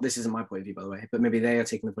view. This isn't my point of view, by the way, but maybe they are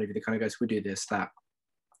taking the point of view. They kind of go, we do this, that.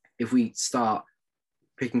 If we start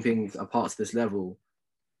picking things apart to this level,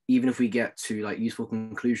 even if we get to like useful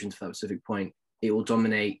conclusions for that specific point, it will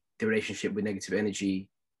dominate the relationship with negative energy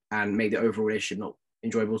and make the overall relationship not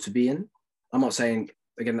enjoyable to be in. I'm not saying,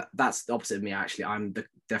 again, that's the opposite of me, actually. I'm the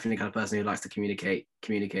definitely kind of person who likes to communicate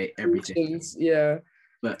everything. Yeah.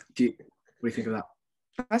 But what do you think of that?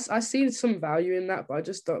 I see some value in that, but I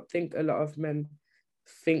just don't think a lot of men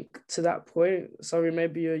think to that point. Sorry,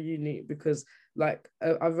 maybe you're unique because like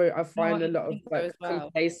I find a lot of like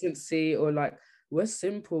complacency or like, we're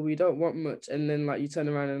simple, we don't want much, and then like you turn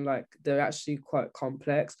around and like they're actually quite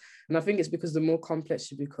complex. And I think it's because the more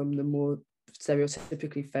complex you become, the more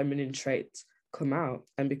stereotypically feminine traits come out,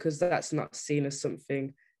 and because that's not seen as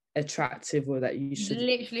something attractive or that you should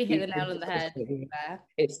literally hit the nail on the head there.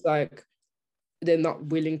 It's like they're not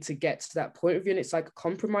willing to get to that point of view, and it's like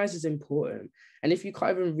compromise is important. And if you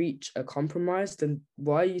can't even reach a compromise, then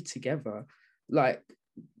why are you together? Like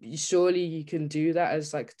surely you can do that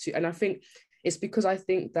as like two. And I think it's because I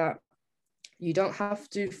think that you don't have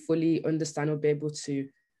to fully understand or be able to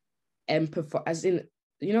empathize, as in,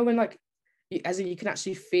 you know, when like, as in you can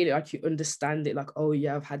actually feel it, like you understand it, like, oh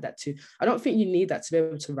yeah, I've had that too. I don't think you need that to be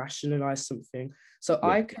able to rationalize something. So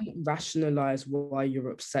I can rationalize why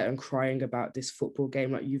you're upset and crying about this football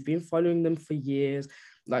game. Like you've been following them for years,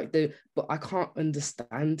 but I can't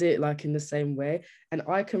understand it like in the same way. And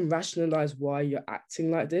I can rationalize why you're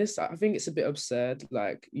acting like this. I think it's a bit absurd.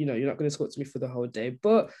 Like, you know, you're not going to talk to me for the whole day,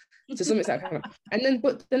 but to some extent,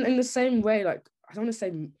 but then in the same way, like, I don't want to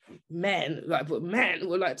say men, like, but men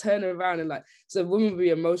will like turn around and like, so a woman will be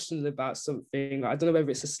emotional about something. I don't know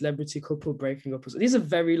whether it's a celebrity couple breaking up. These are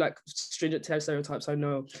very like stringent stereotypes, I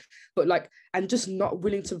know, but like, and just not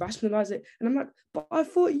willing to rationalize it. And I'm like, but I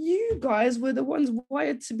thought you guys were the ones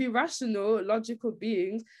wired to be rational, logical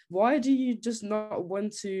beings. Why do you just not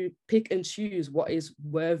want to pick and choose what is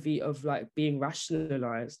worthy of like being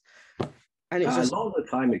rationalized? And it's just a lot of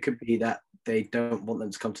the time it could be that they don't want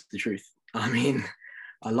them to come to the truth. I mean,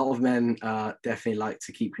 a lot of men definitely like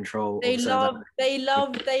to keep control. They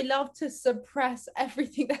love to suppress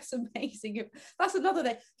everything that's amazing. That's another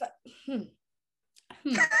thing.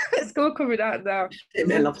 It's all coming out now.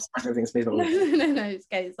 Men love to suppress everything. No. It's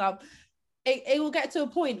okay. So it will get to a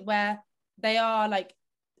point where they are like,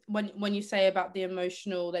 when you say about the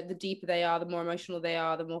emotional, like the deeper they are, the more emotional they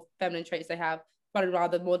are, the more feminine traits they have, but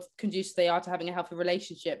rather the more conducive they are to having a healthy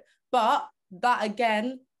relationship. But that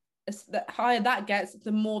again, the higher that gets,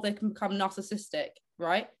 the more they can become narcissistic,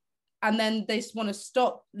 right? And then they just want to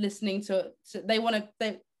stop listening to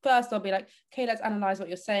first they'll be like, okay, let's analyze what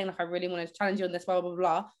you're saying, like I really want to challenge you on this, blah blah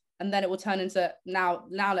blah. And then it will turn into now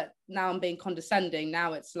I'm being condescending.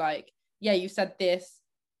 Now it's like yeah, you said this,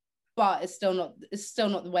 but it's still not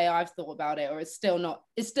the way I've thought about it, or it's still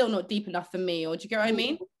not deep enough for me, or do you get what I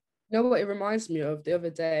mean? You know what it reminds me of? The other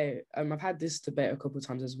day, I've had this debate a couple of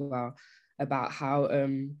times as well about how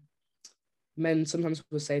men sometimes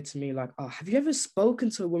will say to me like, oh, have you ever spoken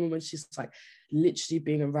to a woman when she's like literally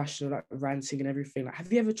being irrational, like ranting and everything? Like,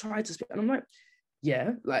 have you ever tried to speak? And I'm like,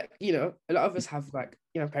 yeah, like, you know, a lot of us have like,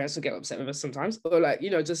 you know, parents will get upset with us sometimes, or like,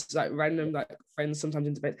 you know, just like random like friends sometimes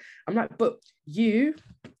in debate. I'm like, but you,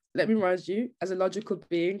 let me remind you, as a logical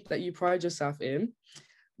being that you pride yourself in,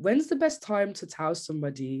 when's the best time to tell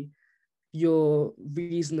somebody your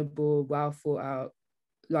reasonable, well thought out,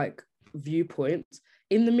 like viewpoint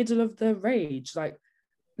in the middle of the rage? Like,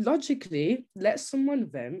 logically, let someone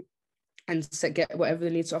vent and get whatever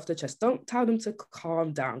they need to off their chest. Don't tell them to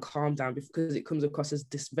calm down, because it comes across as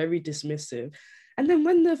very dismissive. And then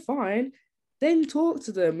when they're fine, then talk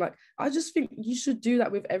to them. Like, I just think you should do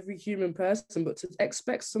that with every human person, but to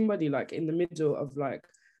expect somebody like in the middle of like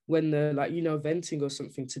when they're like, you know, venting or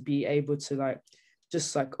something, to be able to like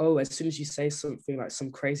just like, oh, as soon as you say something like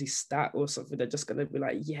some crazy stat or something, they're just gonna be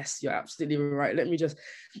like, yes, you're absolutely right.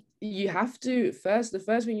 You have to the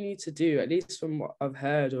first thing you need to do, at least from what I've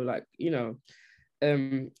heard, or like, you know,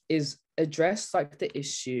 is address like the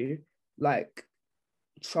issue, like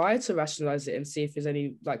try to rationalize it and see if there's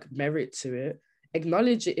any like merit to it,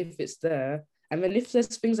 acknowledge it if it's there, and then if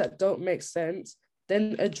there's things that don't make sense,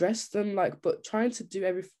 then address them. Like, but trying to do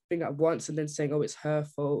everything at once and then saying, oh, it's her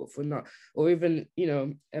fault for not, or even, you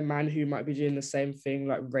know, a man who might be doing the same thing,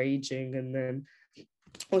 like raging, and then,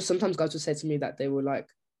 or sometimes guys will say to me that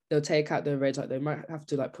they'll take out their rage, like they might have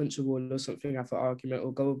to like punch a wall or something after argument,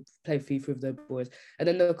 or go play FIFA with their boys, and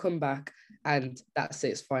then they'll come back and that's it,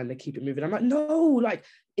 it's fine, they keep it moving. I'm like, no, like,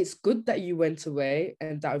 it's good that you went away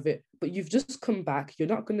and that of it, but you've just come back, you're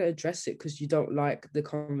not going to address it because you don't like the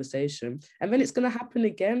conversation, and then it's going to happen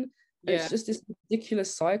again. Yeah. It's just this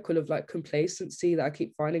ridiculous cycle of like complacency that I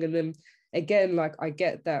keep finding. And then again, like, I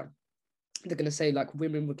get that they're going to say like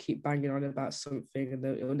women will keep banging on about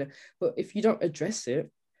something, but if you don't address it,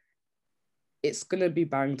 it's going to be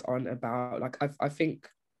banged on about. Like, I think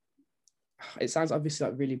it sounds obviously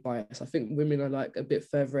like really biased. I think women are like a bit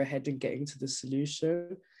further ahead in getting to the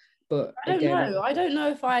solution. But I don't know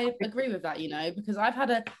if I agree with that, you know, because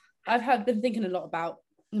I've been thinking a lot about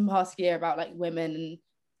in the past year about like women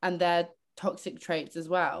and their toxic traits as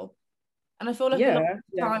well. And I feel like a lot of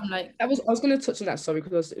the time, like I was going to touch on that, sorry,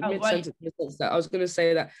 because mid-sentence that I was going to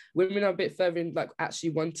say that women are a bit further in like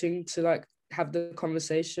actually wanting to like have the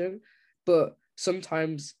conversation, but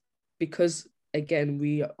sometimes because again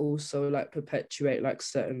we also like perpetuate like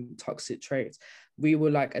certain toxic traits, we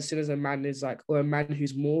will like, as soon as a man is like, or a man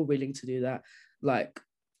who's more willing to do that, like,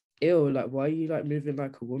 ew, like, why are you like moving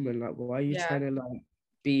like a woman, like, why are you trying to like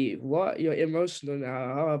be what, you're emotional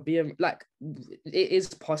now, like, it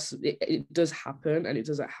is possible, it does happen, and it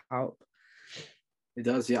doesn't help. It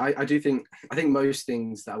does, yeah. I think most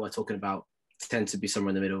things that we're talking about tend to be somewhere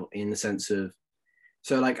in the middle, in the sense of,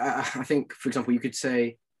 so like I think, for example, you could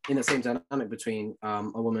say in that same dynamic between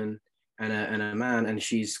a woman and a man, and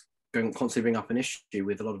she's constantly bring up an issue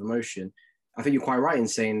with a lot of emotion, I think you're quite right in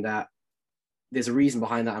saying that there's a reason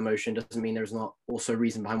behind that emotion. Doesn't mean there's not also a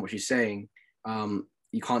reason behind what she's saying.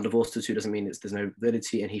 You can't divorce the two, doesn't mean there's no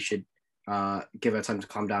validity, and he should give her time to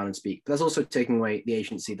calm down and speak. But that's also taking away the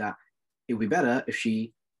agency that it would be better if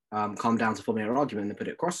she calmed down to formulate her argument and then put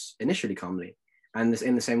it across initially calmly. And this,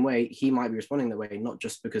 in the same way, he might be responding that way, not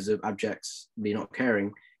just because of abjectly not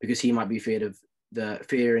caring, because he might be fearing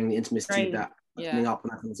the intimacy that opening up on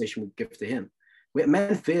that conversation would give to him.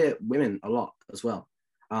 Men fear women a lot as well.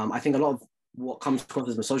 I think a lot of what comes across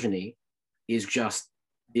as misogyny is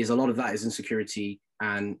a lot of that is insecurity,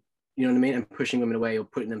 and you know what I mean, and pushing women away or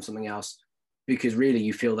putting them something else, because really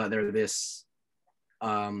you feel that they're this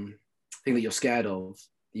thing that you're scared of,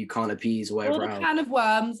 you can't appease or whatever. All the can of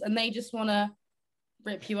worms, and they just want to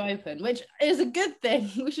rip you open, which is a good thing.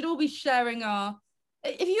 We should all be sharing our.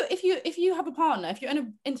 If you have a partner, if you're in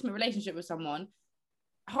an intimate relationship with someone,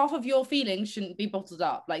 half of your feelings shouldn't be bottled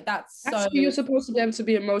up. Like that's so. You're supposed to be able to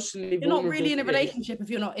be emotionally. You're not really in a relationship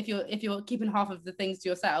if you're keeping half of the things to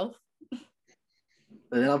yourself.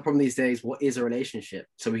 Another problem these days, what is a relationship?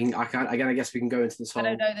 So I guess we can go into this whole. I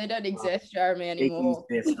don't know. They don't exist, Jeremy, anymore.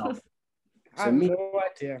 I have no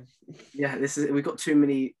idea. Yeah, we've got too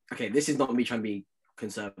many. Okay, this is not me trying to be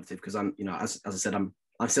conservative, because I'm, you know, as I said, I'm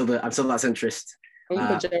still that centrist.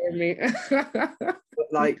 Jeremy. But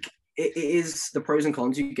like, it is the pros and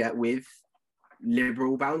cons you get with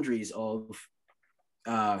liberal boundaries of.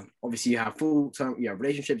 Obviously, you have full-term,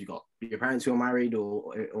 relationships. You've got your parents who are married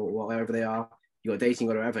or whatever they are. you got dating,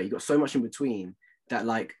 you got whatever. You got so much in between that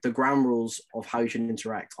like the ground rules of how you should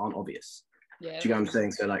interact aren't obvious. Yeah. Do you know what I'm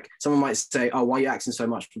saying? So like someone might say, oh, why are you acting so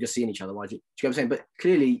much? We're just seeing each other. Why do you know what I'm saying? But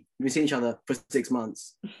clearly you've been seeing each other for 6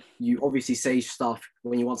 months. You obviously say stuff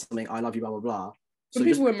when you want something, I love you, blah, blah, blah. So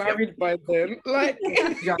people were married by then. Like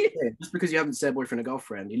just because you haven't said boyfriend or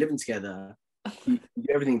girlfriend, you're living together, you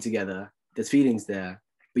do everything together, there's feelings there,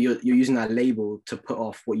 but you're using that label to put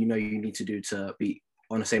off what you know you need to do to be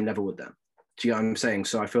on the same level with them. Do you know what I'm saying?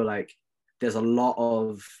 So I feel like there's a lot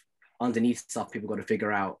of underneath stuff people got to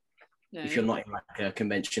figure out. No, if you're not in like a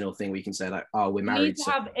conventional thing where you can say like, oh, we're married. You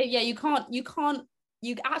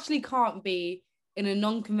actually can't be in a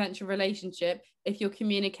non-conventional relationship if your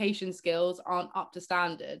communication skills aren't up to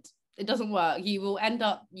standard. It doesn't work. You'll end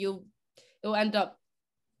up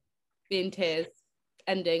being tears,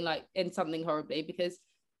 ending like in something horribly, because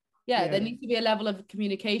there needs to be a level of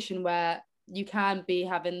communication where you can be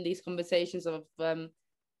having these conversations of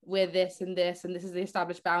we're this and this is the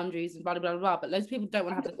established boundaries and blah blah blah blah. But loads of people don't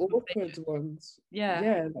want to have the awkward ones.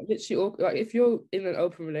 Yeah, like literally, like if you're in an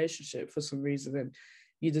open relationship for some reason, then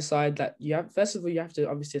you decide that you have, first of all, you have to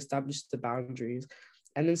obviously establish the boundaries,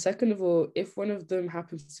 and then second of all, if one of them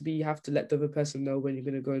happens to be you have to let the other person know when you're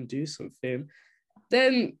going to go and do something,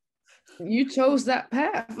 then you chose that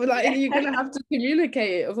path. Like you're gonna have to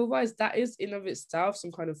communicate it. Otherwise, that is in of itself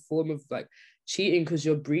some kind of form of like cheating because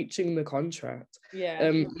you're breaching the contract.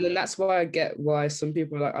 And that's why I get why some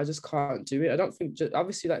people are like, I just can't do it. I don't think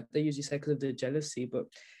obviously like they usually say because of the jealousy, but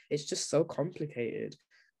it's just so complicated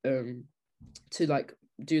to like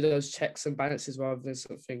do those checks and balances rather than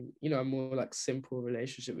something, you know, a more like simple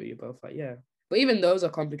relationship where you're both like, yeah. But even those are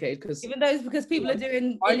complicated because people are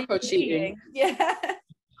doing micro cheating.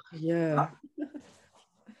 Yeah.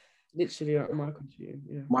 Literally like micro cheating.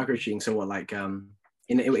 Yeah. Micro cheating. So what, like in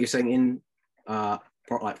what you're saying in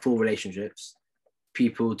like full relationships,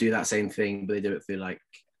 people do that same thing, but they do it through like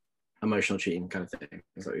emotional cheating kind of thing.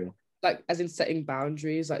 Is that what you're like, as in setting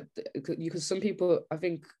boundaries, like because some people, I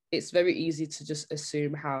think it's very easy to just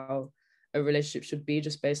assume how a relationship should be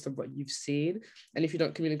just based on what you've seen, and if you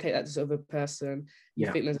don't communicate that to the other person, you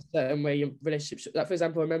think there's a certain way your relationship should, like for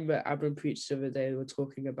example, I remember Abram preached the other day, they were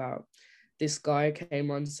talking about this guy came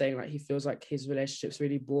on saying like he feels like his relationship's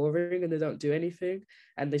really boring and they don't do anything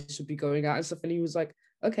and they should be going out and stuff, and he was like,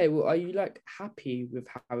 okay, well, are you like happy with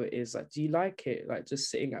how it is? Like, do you like it? Like just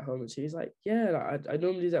sitting at home? And she's like, yeah, like, I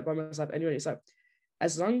normally do that by myself anyway. It's like,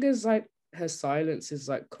 as long as like her silence is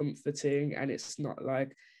like comforting and it's not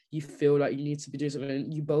like you feel like you need to be doing something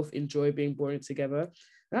and you both enjoy being boring together,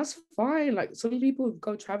 that's fine. Like some people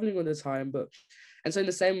go traveling all the time, and so in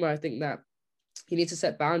the same way, I think that you need to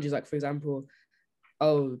set boundaries. Like for example,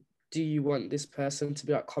 oh, do you want this person to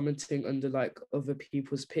be like commenting under like other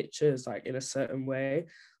people's pictures like in a certain way,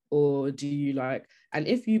 or do you like, and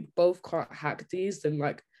if you both can't hack these, then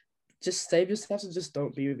like just save yourself and just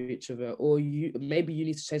don't be with each other, or you maybe you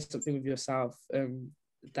need to change something with yourself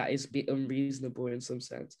that is a bit unreasonable in some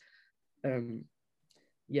sense.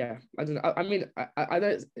 Yeah, I don't know. I mean, I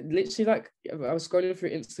don't literally, like I was scrolling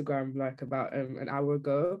through Instagram like about an hour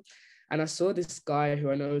ago, and I saw this guy who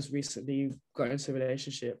I know has recently got into a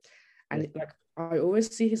relationship, and like I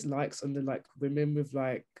always see his likes under like women with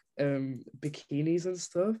like bikinis and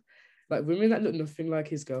stuff, like women that look nothing like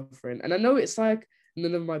his girlfriend. And I know it's like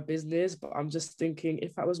none of my business, but I'm just thinking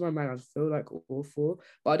if that was my man, I'd feel like awful.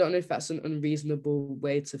 But I don't know if that's an unreasonable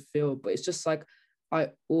way to feel, but it's just like I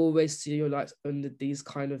always see your likes under these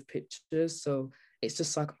kind of pictures. So it's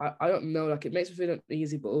just like, I don't know, like it makes me feel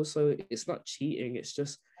uneasy, but also it's not cheating. It's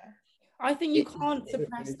just, I think you can't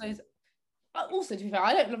suppress those. Also, to be fair,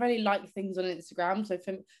 I don't really like things on Instagram.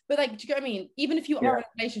 But like, do you get what I mean? Even if you are in a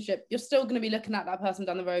relationship, you're still going to be looking at that person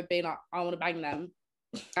down the road being like, I want to bang them.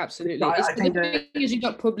 Absolutely. The thing is, you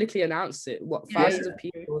don't publicly announce it. Thousands of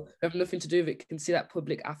people who have nothing to do with it can see that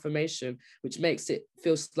public affirmation, which makes it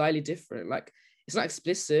feel slightly different. Like, it's not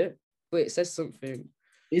explicit, but it says something.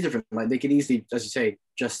 It's different. Like they could easily, as you say,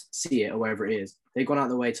 just see it or wherever it is. They've gone out of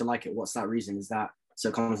the way to like it. What's that reason? Is that so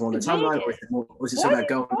it comes on the timeline, or is it so that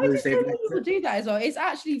girl knows they've liked it? Do that as well. It's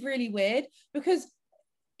actually really weird because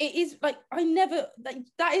it is like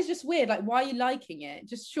that is just weird. Like, why are you liking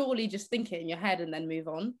it? Surely just think it in your head and then move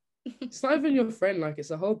on. It's not even your friend. Like,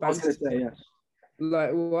 it's a whole band.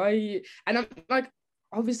 Like, why? And I'm like,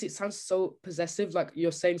 obviously it sounds so possessive, like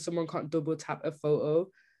you're saying someone can't double tap a photo.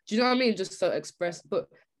 Do you know what I mean? Just so express, but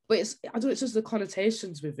it's, I don't know, it's just the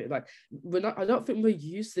connotations with it. Like I don't think we're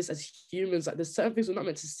used to this as humans. Like there's certain things we're not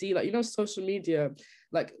meant to see. Like, you know, social media,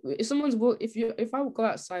 like if I would go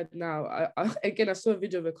outside now, I saw a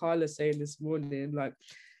video of Akala saying this morning, like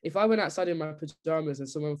if I went outside in my pajamas and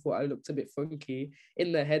someone thought I looked a bit funky,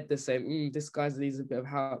 in their head they're saying, this guy needs a bit of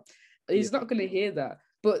help. He's not going to hear that.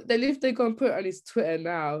 But then if they go and put it on his Twitter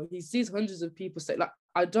now, he sees hundreds of people say, like,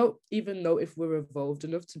 I don't even know if we're evolved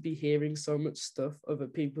enough to be hearing so much stuff other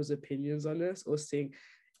people's opinions on us or seeing.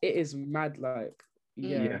 It is mad, like,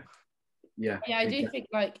 Yeah. I do think,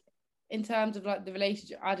 like, in terms of like the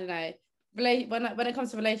relationship, I don't know, when it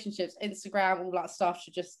comes to relationships, Instagram, all that stuff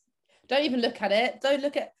should just don't even look at it. Don't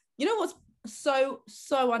look at, you know what's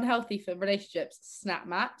so unhealthy for relationships? Snap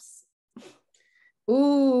maps.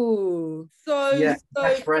 Ooh.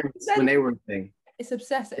 Best friends when they were a thing. It's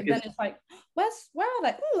obsessive. And then it's like, where are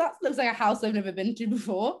they? Oh, that looks like a house I've never been to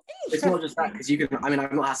before. It's not just that, because you can, I mean,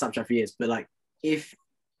 I've not had Snapchat for years, but like, if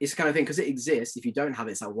it's the kind of thing, because it exists, if you don't have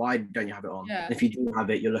it, it's like, why don't you have it on? Yeah. And if you do have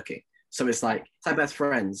it, you're looking. So it's like best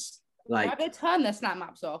friends. Like, why they turn their snap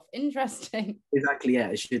maps off? Interesting. Exactly, yeah.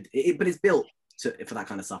 It should, but it's built for that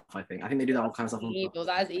kind of stuff. I think they do that all kind of stuff. Evil.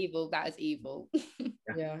 That is evil.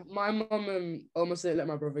 Yeah, my mom almost didn't let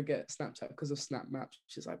my brother get Snapchat because of snap maps.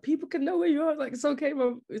 She's like, people can know where you are. Like, it's okay,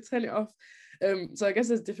 mom. We turn it off. So I guess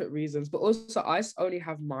there's different reasons, but also I only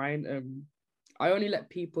have mine. I only let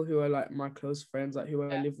people who are like my close friends, like who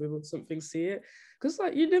I live with or something, see it, because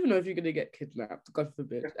like you never know if you're gonna get kidnapped. God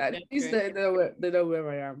forbid. At least they know where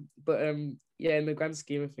I am. But yeah, in the grand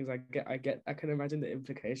scheme of things, I can imagine the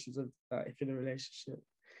implications of that if you're in a relationship.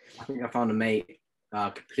 I think I found a mate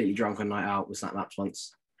completely drunk on night out with snap maps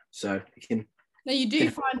once, so you can. No, you do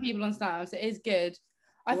find people on snap maps. It is good.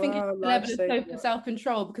 I think it's a level of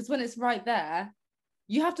self-control, because when it's right there,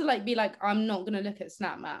 you have to like be like, I'm not gonna look at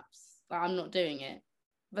snap maps. Like, I'm not doing it.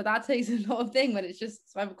 But that takes a lot of thing when it's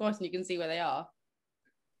just swipe across and you can see where they are.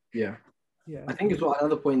 Yeah. I think as well,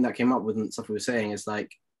 another point that came up with stuff we were saying is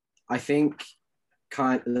like, I think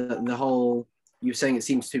kind of the whole, you were saying it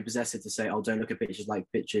seems too possessive to say, oh, don't look at pictures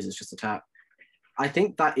like pictures, it's just a tap. I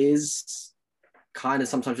think that is kind of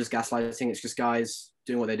sometimes just gaslighting. It's just guys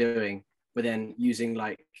doing what they're doing, but then using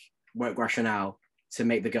like work rationale to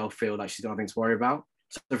make the girl feel like she's got nothing to worry about.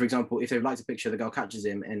 So for example, if they've liked a picture, the girl catches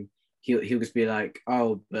him and he'll just be like,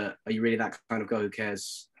 oh, but are you really that kind of girl? Who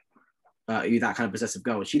cares? Are you that kind of possessive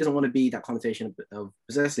girl? She doesn't want to be that connotation of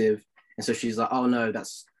possessive. And so she's like, oh, no,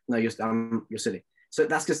 you're silly. So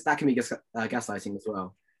that can be gaslighting as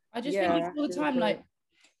well. I just think all the time, like,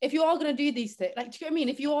 if you are going to do these things, like, do you know what I mean?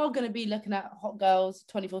 If you are going to be looking at hot girls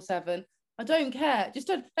 24/7, I don't care. Just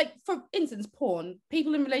don't, like, for instance, porn.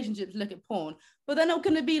 People in relationships look at porn, but they're not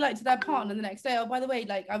going to be like to their partner the next day, oh, by the way,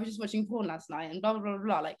 like, I was just watching porn last night and blah, blah, blah,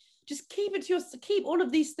 blah. Like, just keep all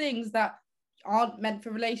of these things that aren't meant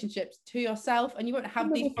for relationships to yourself, and you won't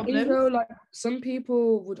have these problems. You know, like, some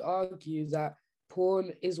people would argue that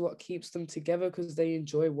porn is what keeps them together because they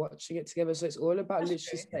enjoy watching it together. So it's all about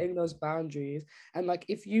literally setting those boundaries. And like,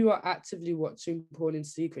 if you are actively watching porn in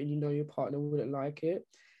secret and you know your partner wouldn't like it,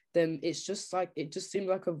 then it's just like, it just seems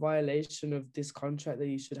like a violation of this contract that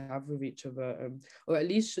you should have with each other, or at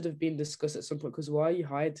least should have been discussed at some point, because why are you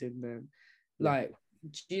hiding them? Like,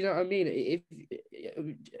 do you know what I mean?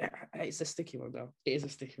 It's a sticky one though. It is a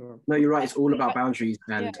sticky one. No, you're right. It's all about boundaries,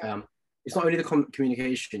 and it's not only the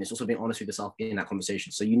communication, it's also being honest with yourself in that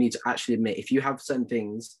conversation. So you need to actually admit, if you have certain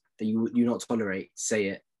things that you not tolerate, say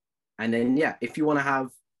it. And then, if you want to have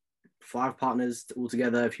 5 partners all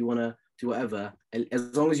together, if you want to do whatever,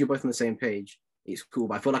 as long as you're both on the same page, it's cool.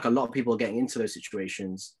 But I feel like a lot of people are getting into those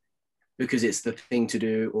situations because it's the thing to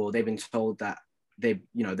do, or they've been told that they're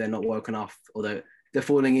not woke enough, or they're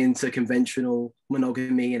falling into conventional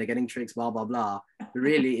monogamy and they're getting tricks, blah, blah, blah. But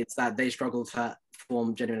really, it's that they struggle to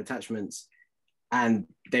form genuine attachments, and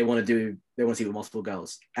they want to see with multiple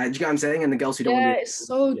girls. Do you get what I'm saying? And the girls who don't want to... it's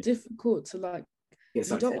so difficult to like... You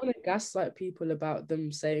don't want to gaslight people about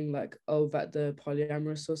them saying like, oh, that they're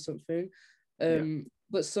polyamorous or something.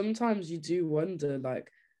 But sometimes you do wonder, like,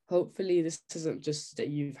 hopefully this isn't just that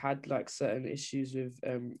you've had like certain issues with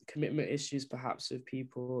commitment issues perhaps with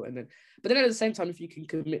people, but then at the same time, if you can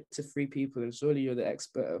commit to 3 people, then surely you're the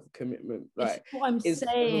expert of commitment. Like, what I'm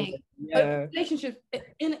saying. Relationships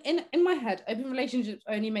in my head, open relationships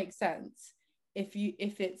only make sense if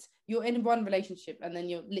you're in one relationship and then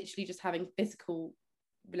you're literally just having physical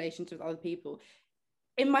relationships with other people.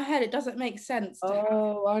 In my head, it doesn't make sense.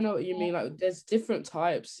 I know what you mean. Like, there's different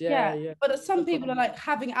types. Yeah. But some people are like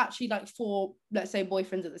having actually like 4, let's say,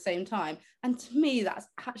 boyfriends at the same time. And to me, that's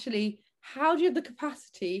actually, how do you have the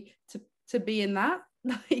capacity to be in that?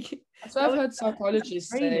 Like, so I've heard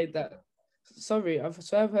psychologists say that.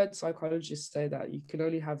 I've heard psychologists say that you can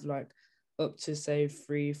only have like up to say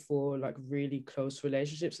 3-4 like really close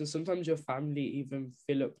relationships, and sometimes your family even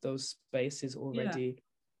fill up those spaces already.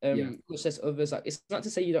 Which there's others. Like, it's not to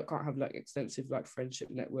say you can't have like extensive like friendship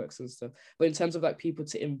networks and stuff, but in terms of like people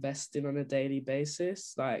to invest in on a daily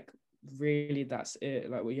basis, like really that's it,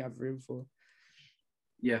 like what you have room for.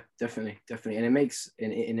 Yeah, definitely, and it makes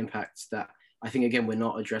an impact that I think, again, we're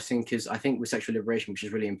not addressing, because I think with sexual liberation, which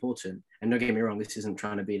is really important, and don't get me wrong, this isn't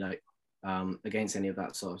trying to be like against any of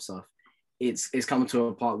that sort of stuff. It's come to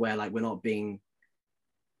a part where like we're not being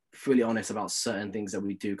fully honest about certain things that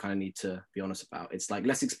we do kind of need to be honest about. It's like,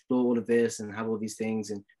 let's explore all of this and have all these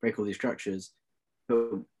things and break all these structures,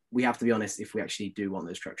 but we have to be honest if we actually do want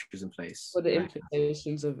those structures in place. For the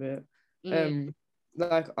implications of it.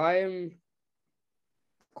 Like I'm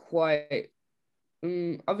quite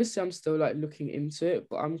obviously I'm still like looking into it,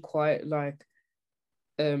 but I'm quite like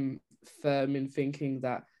firm in thinking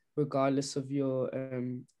that regardless of your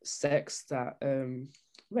sex, that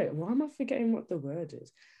wait, why am I forgetting what the word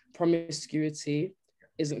is? Promiscuity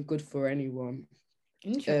isn't good for anyone.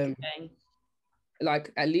 Interesting.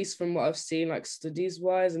 Like, at least from what I've seen, like studies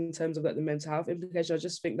wise, in terms of like the mental health implication, I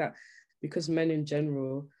just think that because men in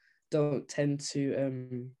general don't tend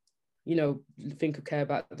to you know, think or care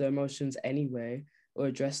about their emotions anyway, or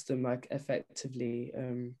address them like effectively,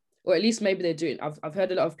 or at least maybe they do it. I've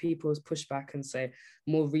heard a lot of people push back and say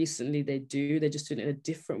more recently they just do it in a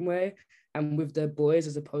different way, and with their boys,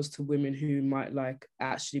 as opposed to women who might like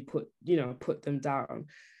actually put them down.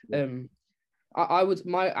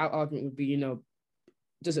 My argument would be, you know,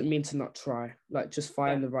 doesn't mean to not try, like just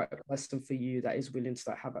find the right person for you that is willing to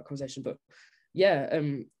like have that conversation. But yeah,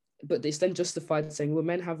 but it's then justified saying, well,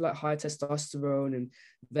 men have like high testosterone and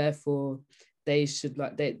therefore they should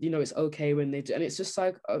like, they, you know, it's okay when they do. And it's just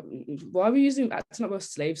like, why are we using that's not about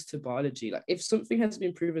slaves to biology? Like, if something has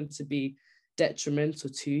been proven to be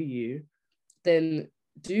detrimental to you, then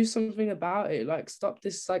do something about it. Like, stop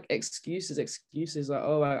this like excuses like,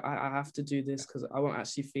 oh, I have to do this because I won't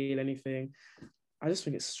actually feel anything. I just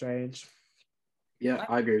think it's strange. Yeah,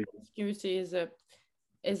 I agree. Security is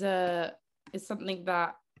something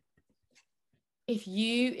that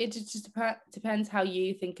it just depends how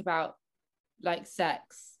you think about like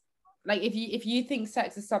sex. Like, if you think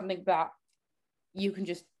sex is something that you can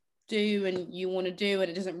just do and you want to do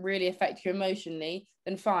and it doesn't really affect you emotionally,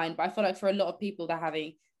 then fine. But I feel like for a lot of people,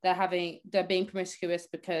 they're being promiscuous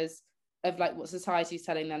because of like what society's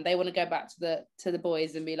telling them. They want to go back to the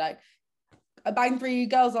boys and be like, I banged 3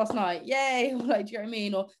 girls last night, yay. Like, do you know what I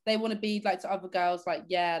mean? Or they want to be like to other girls, like,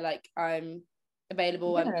 yeah, like I'm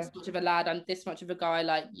available, I'm this much of a lad, I'm this much of a guy,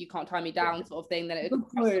 like you can't tie me down, sort of thing. Then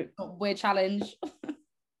it's a weird challenge.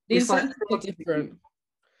 These are different.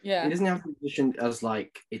 Yeah, it doesn't have to be positioned as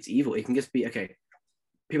like it's evil. It can just be, okay,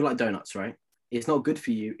 people like donuts, right? It's not good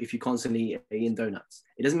for you if you constantly eat donuts.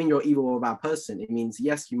 It doesn't mean you're evil or a bad person. It means,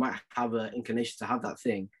 yes, you might have an inclination to have that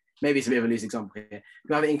thing. Maybe it's a bit of a loose example here.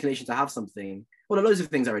 You have an inclination to have something. Well, loads of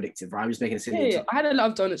things are addictive, right? I'm just making a silly example. I had a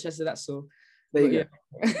lot of donuts yesterday, that's all. There you go.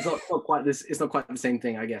 It's not quite this. It's not quite the same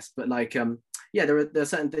thing, I guess. But like, there are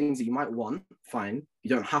certain things that you might want. Fine, you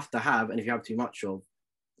don't have to have, and if you have too much of,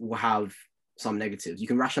 will have some negatives. You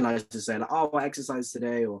can rationalize to say like, oh, I exercised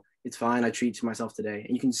today, or it's fine, I treat myself today,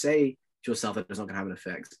 and you can say to yourself that it's not going to have an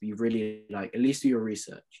effect. But you really like at least do your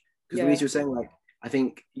research, because at least you're saying like, I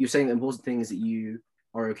think you're saying the important thing is that you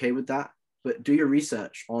are okay with that, but do your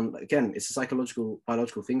research on, again, it's a psychological,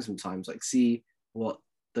 biological thing sometimes, like see what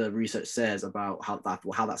the research says about how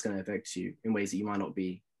that's going to affect you in ways that you might not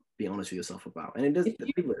be being honest with yourself about. And it does,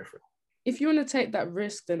 people are different. If you want to take that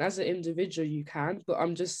risk, then as an individual you can, but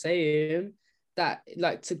I'm just saying that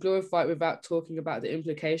like to glorify it without talking about the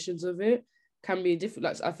implications of it can be different.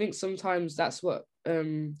 Like, I think sometimes that's what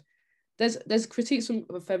there's critiques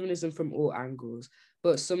of feminism from all angles,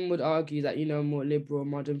 but some would argue that, you know, more liberal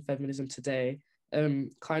modern feminism today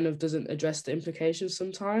kind of doesn't address the implications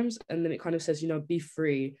sometimes, and then it kind of says, you know, be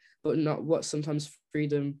free, but not what sometimes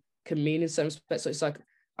freedom can mean in some respects. So it's like,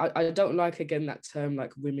 I don't like, again, that term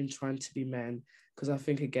like women trying to be men, because I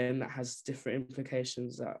think, again, that has different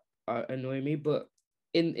implications that annoy me. But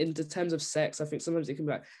in the terms of sex, I think sometimes it can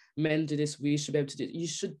be like, men do this, we should be able to do it. You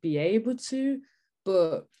should be able to,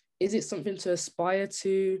 but is it something to aspire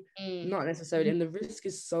to? Not necessarily. And the risk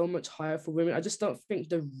is so much higher for women. I just don't think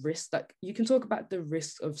the risk, like, you can talk about the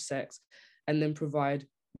risk of sex and then provide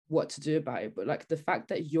what to do about it. But like the fact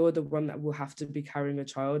that you're the one that will have to be carrying a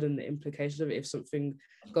child and the implications of it if something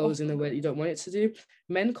goes in a way that you don't want it to do,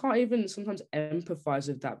 men can't even sometimes empathize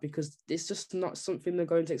with that because it's just not something they're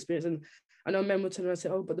going to experience. And I know men will turn around and say,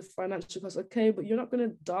 oh, but the financial cost, okay, but you're not going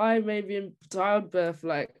to die maybe in childbirth.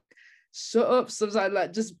 Like, shut up sometimes,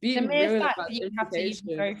 like just be real about you have to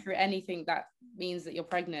even go through anything that means that you're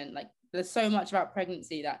pregnant. Like, there's so much about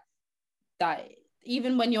pregnancy that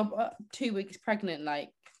even when you're 2 weeks pregnant, like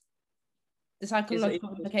the psychological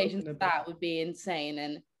implications of that would be insane.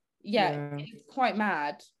 And it's quite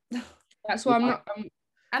mad. That's why I'm not.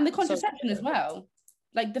 And the contraception as well.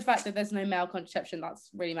 Like the fact that there's no male contraception, that's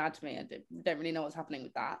really mad to me. I don't really know what's happening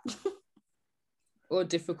with that. Or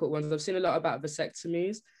difficult ones. I've seen a lot about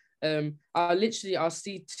vasectomies. I'll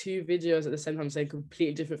see two videos at the same time saying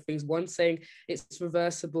completely different things. One saying it's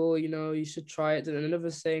reversible, you should try it, and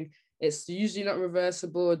another saying it's usually not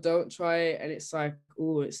reversible, don't try it. And it's like,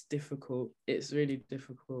 oh, it's difficult. It's really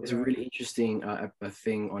difficult. It's a really interesting a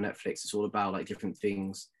thing on Netflix. It's all about like different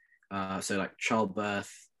things. So like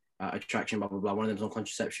childbirth, attraction, blah blah blah. One of them's on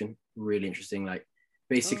contraception. Really interesting. Like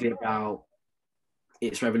basically about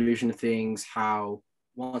its revolution of things. How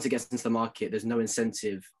once it gets into the market, there's no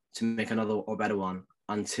incentive to make another or better one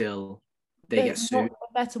until they get sued. Not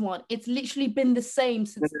a better one. It's literally been the same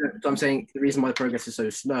since. So I'm saying the reason why the progress is so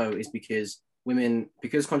slow is because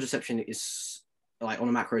contraception is like on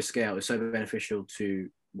a macro scale is so beneficial to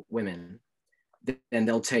women, then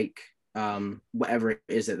they'll take whatever it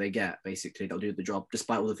is that they get. Basically, they'll do the job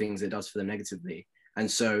despite all the things it does for them negatively.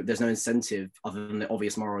 And so there's no incentive other than the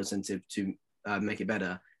obvious moral incentive to make it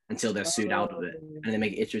better until they're sued out of it, and they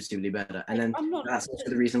make it iteratively better. And then that's also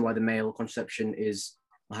the reason why the male contraception is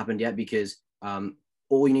not happened yet, because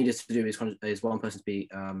all you need is to do is one person to be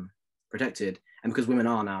protected, and because women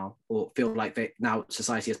are now, or feel like now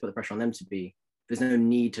society has put the pressure on them to be, there's no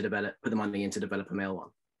need to put the money in to develop a male one.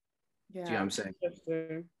 Yeah. Do you know what I'm saying? It's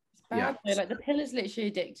bad though. Like the pill is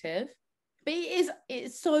literally addictive, but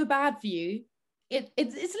it's so bad for you.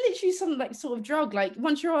 It's literally some like sort of drug. Like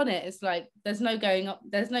once you're on it, it's like there's no going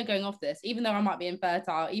off this. Even though I might be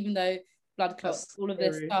infertile, even though blood clots, all of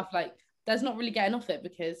this stuff, like there's not really getting off it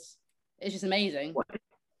because it's just amazing. What?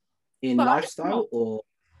 In lifestyle or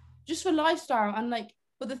just for lifestyle? And like,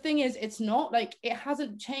 but the thing is, it's not like it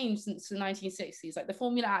hasn't changed since the 1960s. Like the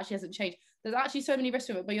formula actually hasn't changed. There's actually so many risks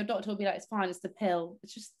with it, but your doctor will be like, it's fine, it's the pill.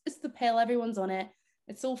 It's the pill. Everyone's on it.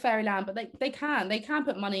 It's all fairyland. But they can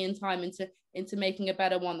put money and time into making a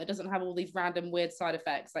better one that doesn't have all these random weird side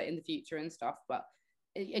effects like in the future and stuff. But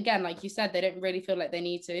again, like you said, they don't really feel like they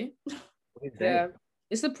need to. Yeah.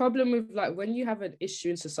 It's the problem with like when you have an issue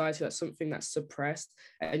in society, like something that's suppressed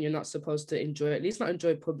and you're not supposed to enjoy it, at least not enjoy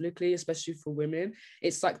it publicly, especially for women.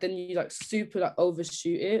 It's like then you like super like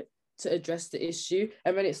overshoot it to address the issue,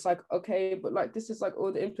 and then it's like, okay, but like this is like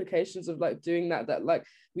all the implications of like doing that like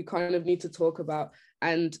we kind of need to talk about.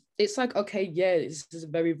 And it's like, okay, yeah, this is a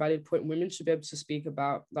very valid point. Women should be able to speak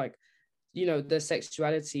about like, their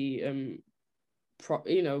sexuality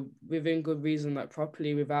within good reason, like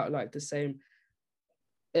properly, without like the same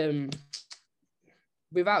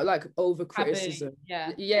without like over criticism.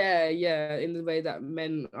 Yeah, in the way that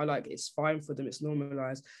men are like, it's fine for them, it's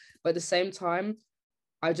normalized. But at the same time,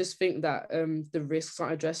 I just think that the risks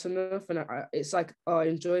aren't addressed enough, and it's like, I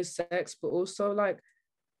enjoy sex, but also like,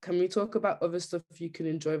 can we talk about other stuff you can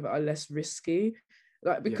enjoy that are less risky?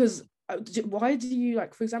 Like, because why do you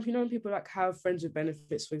like, for example, when people like have friends with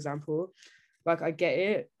benefits, for example, like I get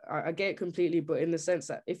it completely, but in the sense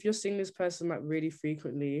that if you're seeing this person like really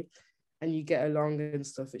frequently and you get along and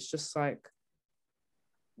stuff, it's just like,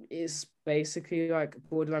 it's basically like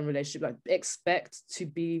borderline relationship. Like expect to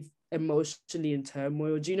be emotionally in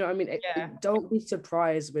turmoil. Do you know what I mean? Don't be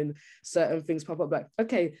surprised when certain things pop up. Like,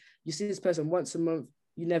 okay, you see this person once a month,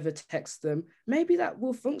 you never text them. Maybe that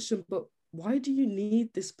will function, but why do you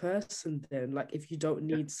need this person then? Like, if you don't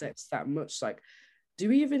need sex that much, like, do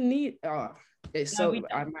we even need? It's so.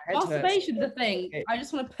 My head Masturbation's a thing. Okay. I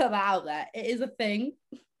just want to put that out there. It is a thing.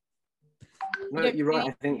 No, you're right.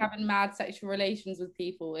 I think having mad sexual relations with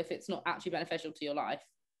people if it's not actually beneficial to your life.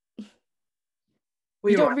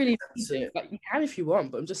 Well, you don't really need it. Like, you can if you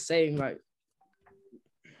want, but I'm just saying, like.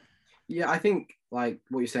 Yeah, I think like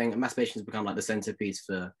what you're saying, masturbation has become like the centerpiece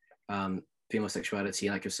for female sexuality,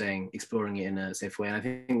 like you're saying, exploring it in a safe way. And I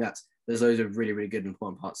think there's loads of really, really good and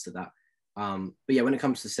important parts to that. But yeah, when it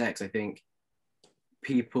comes to sex, I think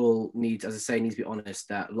people need, as I say, need to be honest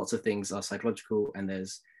that lots of things are psychological and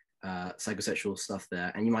there's psychosexual stuff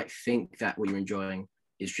there. And you might think that what you're enjoying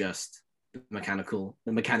is just the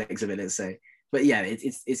mechanics of it, let's say. But yeah,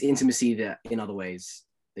 it's intimacy that in other ways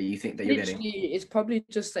that you think that you're getting. It's probably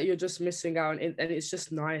just that you're just missing out, and it's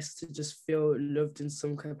just nice to just feel loved in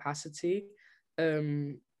some capacity.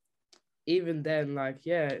 Even then, like,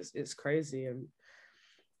 yeah, it's crazy. And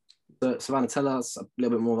so Savannah, tell us a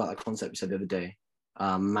little bit more about that concept you said the other day,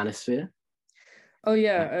 manosphere. Oh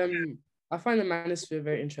yeah, I find the manosphere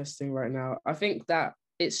very interesting right now. I think that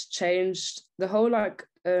it's changed the whole like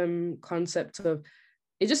concept of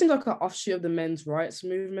it just seems like an offshoot of the men's rights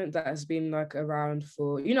movement that has been like around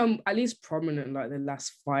for, you know, at least prominent like the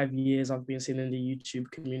last 5 years I've been seeing in the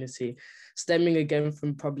YouTube community, stemming again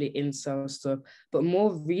from probably incel stuff. But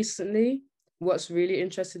more recently, what's really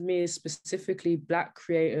interested me is specifically Black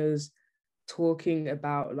creators talking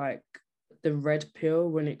about like the red pill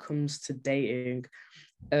when it comes to dating.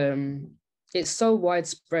 It's so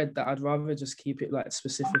widespread that I'd rather just keep it like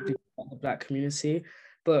specifically for the Black community.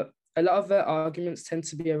 But a lot of the arguments tend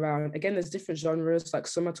to be around, again, there's different genres. Like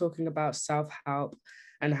some are talking about self-help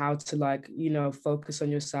and how to like, you know, focus on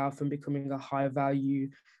yourself and becoming a high value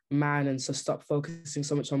man. And so stop focusing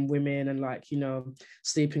so much on women and like, you know,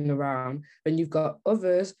 sleeping around. Then you've got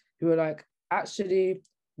others who are like, actually,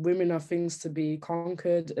 women are things to be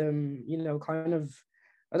conquered, you know, kind of,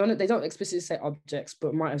 they don't explicitly say objects,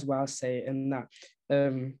 but might as well say it in that,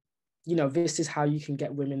 you know, this is how you can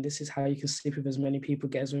get women, this is how you can sleep with as many people,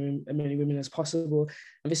 get as many women as possible.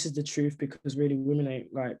 And this is the truth, because really women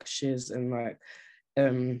ain't like shiz and like,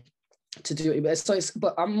 to do it.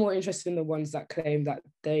 But I'm more interested in the ones that claim that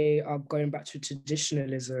they are going back to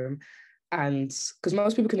traditionalism. And because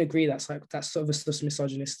most people can agree that's sort of a stuff's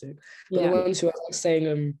misogynistic. But the ones who are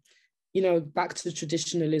saying, you know, back to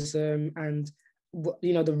traditionalism and,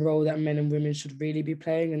 you know, the role that men and women should really be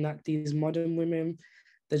playing, and that these modern women,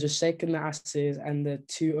 they're just shaking their asses and they're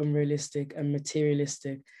too unrealistic and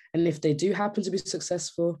materialistic. And if they do happen to be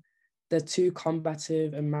successful, they're too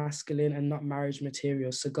combative and masculine and not marriage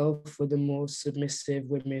material. So go for the more submissive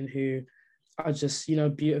women who are just, you know,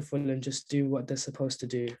 beautiful and just do what they're supposed to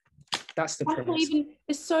do. That's the premise.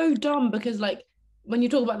 It's so dumb because like when you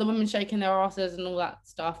talk about the women shaking their asses and all that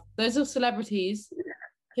stuff, those are celebrities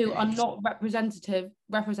who are not representative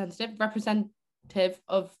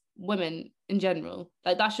of women in general.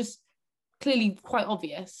 Like that's just clearly quite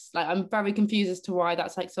obvious. Like I'm very confused as to why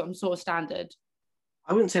that's like some sort of standard.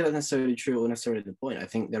 I wouldn't say that's necessarily true or necessarily the point. I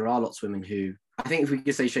think there are lots of women who, I think if we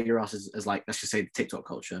could say shake your ass as like, let's just say the TikTok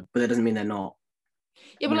culture, but that doesn't mean they're not.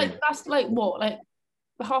 Yeah, but like that's like what, like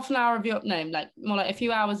half an hour of your, no, like more like a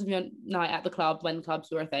few hours of your night at the club when clubs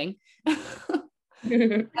were a thing.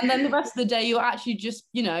 And then the rest of the day you're actually just,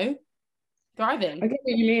 you know, thriving. I get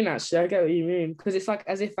what you mean, actually. I get what you mean. Because it's like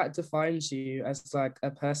as if that defines you as like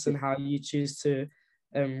a person, how you choose to,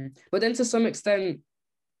 but then to some extent,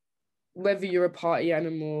 whether you're a party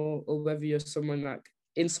animal or whether you're someone like,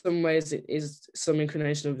 in some ways it is some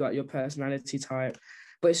inclination of like your personality type.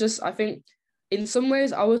 But it's just, I think in some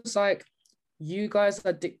ways I was like, you guys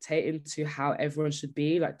are dictating to how everyone should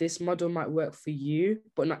be. Like this model might work for you,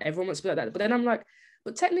 but not everyone wants to be like that. But then I'm like,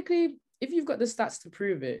 but technically, if you've got the stats to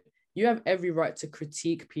prove it, you have every right to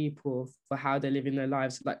critique people for how they're living their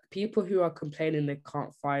lives. Like people who are complaining they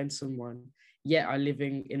can't find someone, yet are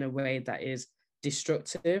living in a way that is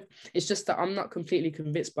destructive. It's just that I'm not completely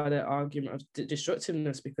convinced by the argument of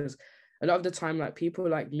destructiveness, because a lot of the time, like people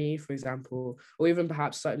like me, for example, or even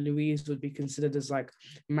perhaps like Louise would be considered as like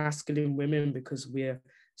masculine women because we're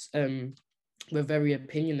very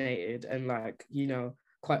opinionated and like, you know,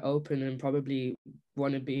 quite open and probably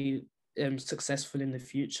want to be successful in the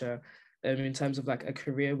future in terms of like a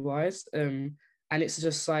career wise. And it's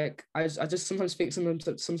just like, I just sometimes think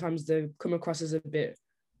sometimes they come across as a bit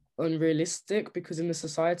unrealistic, because in the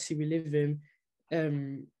society we live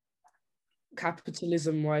in,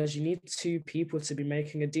 capitalism wise, you need two people to be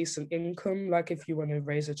making a decent income, like if you want to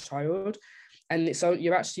raise a child. And so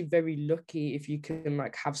you're actually very lucky if you can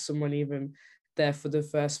like have someone even there for the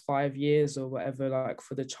first 5 years or whatever, like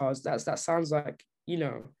for the child. That sounds like, you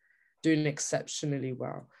know, doing exceptionally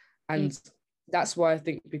well. And that's why I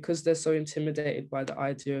think, because they're so intimidated by the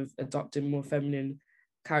idea of adopting more feminine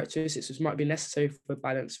characteristics, which might be necessary for a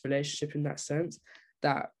balanced relationship in that sense,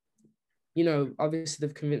 that, you know, obviously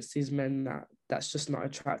they've convinced these men that that's just not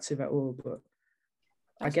attractive at all. But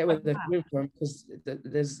that's, I get where they're coming from, because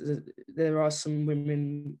there are some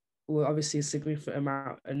women who are obviously a significant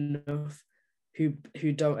amount enough who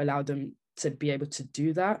don't allow them to be able to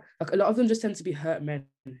do that. Like a lot of them just tend to be hurt men.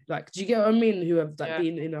 Like, do you get what I mean? Who have like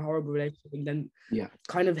been in a horrible relationship and then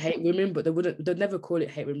kind of hate women, but they'd never call it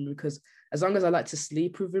hate women, because as long as I like to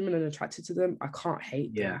sleep with women and attracted to them, I can't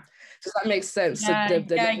hate them. Does that make sense? Yeah, so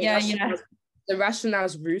the rationale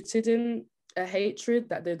is rooted in a hatred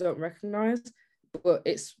that they don't recognize, but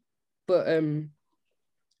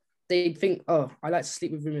they think, oh, I like to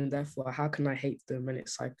sleep with women, therefore how can I hate them? And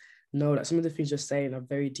it's like, no, like some of the things you're saying are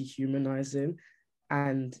very dehumanizing,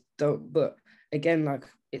 and but again, like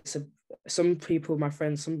some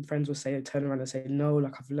friends will say, turn around and say, no,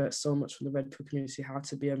 like I've learned so much from the Red Pill community, how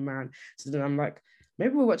to be a man. So then I'm like,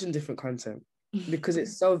 maybe we're watching different content, because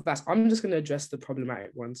it's so vast. I'm just going to address the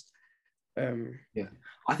problematic ones. Yeah,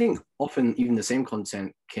 I think often even the same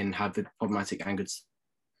content can have the problematic and good.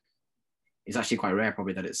 It's actually quite rare,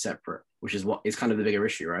 probably, that it's separate, which is what is kind of the bigger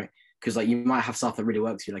issue, right? Because like you might have stuff that really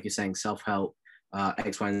works for you, like you're saying, self-help,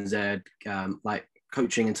 X, Y, and Z, like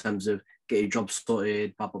coaching in terms of get your job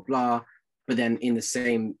sorted, blah blah blah. But then in those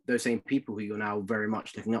same people who you're now very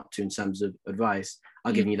much looking up to in terms of advice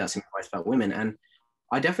are giving you that same advice about women. And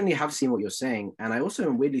I definitely have seen what you're saying, and I also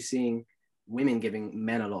am weirdly seeing women giving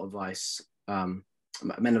men a lot of advice, men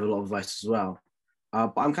have a lot of advice as well.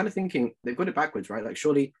 But I'm kind of thinking they've got it backwards, right? Like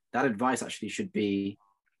surely that advice actually should be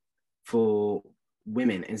for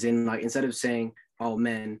women, as in like instead of saying, "Oh,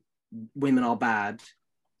 women are bad,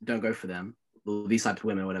 don't go for them," or these types of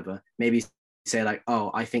women or whatever. Maybe say like,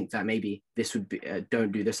 "Oh, I think that maybe this would be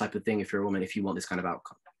don't do this type of thing if you're a woman if you want this kind of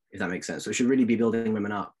outcome." If that makes sense. So it should really be building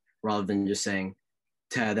women up rather than just saying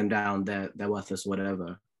tear them down, they're worthless or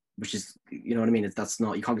whatever. Which is, you know what I mean? That's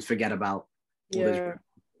not, you can't just forget about all those.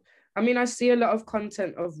 I mean, I see a lot of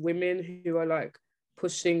content of women who are like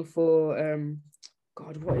pushing for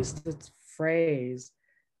God, what is the phrase?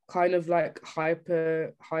 Kind of like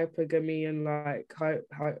hypergamy and like I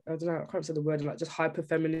don't know, I can't say the word, like just hyper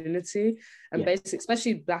femininity and basic,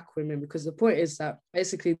 especially Black women, because the point is that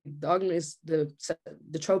basically the argument is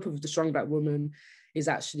the trope of the strong Black woman is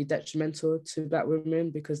actually detrimental to Black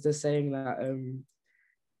women because they're saying that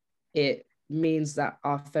it means that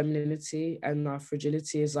our femininity and our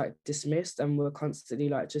fragility is like dismissed and we're constantly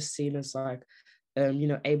like just seen as like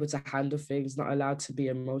able to handle things, not allowed to be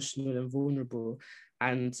emotional and vulnerable,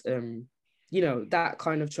 and that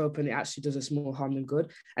kind of trope, and it actually does us more harm than good.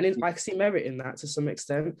 And I see merit in that to some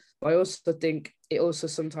extent, but I also think it also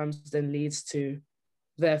sometimes then leads to,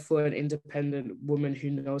 therefore, an independent woman who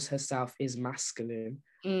knows herself is masculine,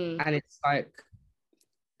 and it's like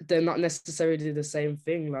they're not necessarily the same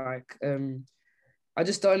thing. Like I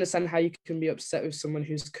just don't understand how you can be upset with someone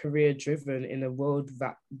who's career driven in a world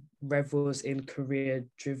that revels in career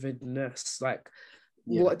drivenness. Like,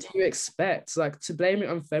 what do you expect? Like, to blame it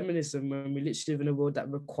on feminism when we literally live in a world that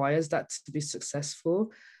requires that to be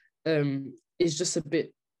successful is just a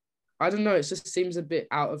bit, I don't know, it just seems a bit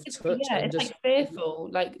out of touch. Yeah, it's just like fearful.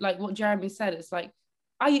 Like what Jeremy said, it's like,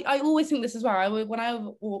 I always think this as well. When I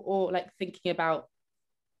or like thinking about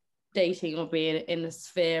dating or being in a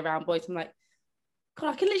sphere around boys, I'm like,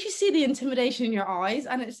 God, I can literally see the intimidation in your eyes.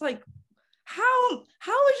 And it's like, how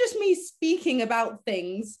is just me speaking about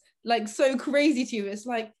things like so crazy to you? It's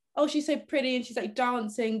like, oh, she's so pretty and she's like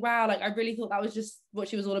dancing. Wow, like I really thought that was just what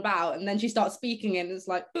she was all about. And then she starts speaking and it's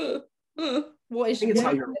like, what is she?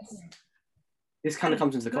 This kind of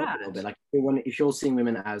comes into the culture a little bit. Like if you're seeing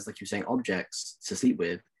women as, like you're saying, objects to sleep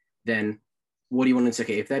with, then what do you want to say?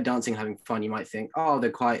 Okay, if they're dancing, having fun, you might think, oh,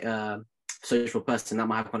 they're quite a social person. That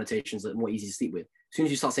might have connotations that are more easy to sleep with. As soon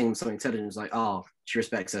as you start saying something intelligent, it's like, oh, she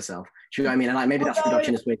respects herself. Do you know what I mean? And like maybe that's a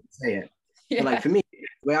reductionist way to say it. But like for me,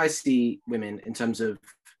 the way I see women in terms of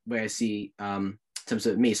where I see, in terms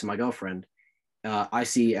of me, so my girlfriend, I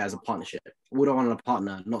see it as a partnership. What do I want in a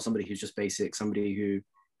partner? Not somebody who's just basic, somebody who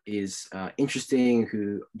is interesting,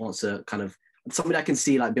 who wants a kind of somebody I can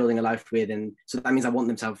see like building a life with, and so that means I want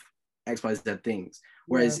them to have X, Y, Z things.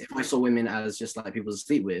 Whereas if I saw women as just like people to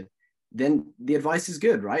sleep with, then the advice is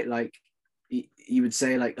good, right? Like you would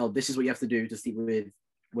say like, oh, this is what you have to do to sleep with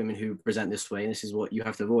women who present this way, and this is what you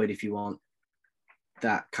have to avoid if you want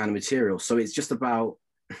that kind of material. So it's just about,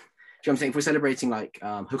 you know what I'm saying? If we're celebrating like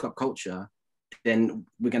hookup culture, then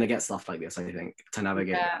we're going to get stuff like this, I think, to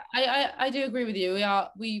navigate. Yeah, I do agree with you.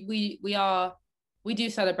 We do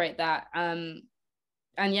celebrate that. And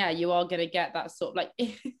yeah, you are going to get that sort of like,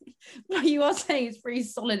 what you are saying is pretty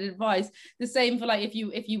solid advice. The same for like, if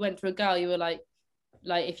you went to a girl, you were like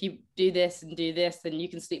if you do this and do this, then you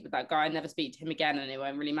can sleep with that guy and never speak to him again, and it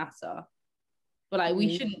won't really matter. But like,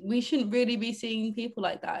 we shouldn't really be seeing people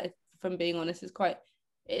like that. If I'm being honest, it's quite.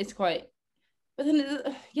 But then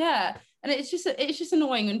and it's just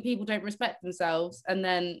annoying when people don't respect themselves, and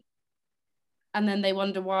then they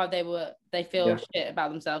wonder why they feel shit about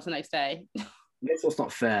themselves the next day. I guess what's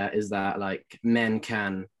not fair is that like men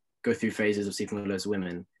can go through phases of sleeping with loads of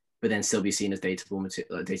women, but then still be seen as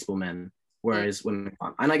dateable men, whereas women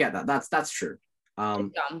can't. And I get that. That's true.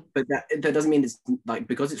 But that doesn't mean it's like,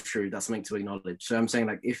 because it's true, that's something to acknowledge. So I'm saying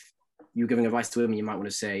like, if you're giving advice to women, you might want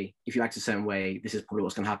to say, if you act a certain way, this is probably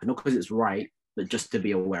what's going to happen, not because it's right, but just to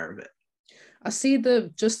be aware of it. I see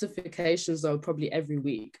the justifications though probably every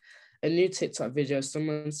week. A new TikTok video,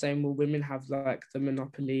 someone saying, well, women have like the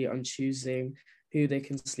monopoly on choosing who they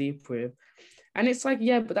can sleep with. And it's like,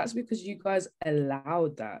 yeah, but that's because you guys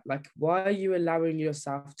allowed that. Like, why are you allowing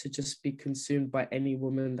yourself to just be consumed by any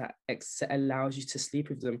woman that allows you to sleep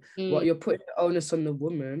with them? What, you're putting the onus on the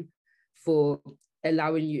woman for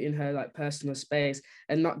allowing you in her like personal space,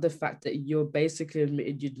 and not the fact that you're basically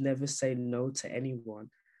admitted you'd never say no to anyone.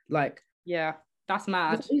 Like, yeah, that's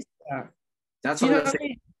mad. What is that? That's what I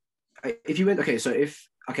mean? If you went, okay, so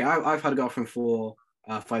I've had a girlfriend for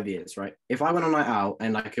 5 years, right? If I went on a night out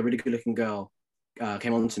and like a really good looking girl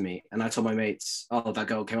came on to me, and I told my mates, oh, that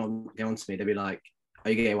girl came on to me, they'd be like,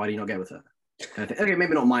 are you gay? Why do you not get with her? Kind of thing. Okay,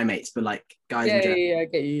 maybe not my mates, but like guys in general. Yeah, I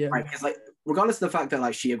get you. Yeah. Right? Because like, regardless of the fact that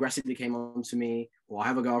like she aggressively came on to me, or I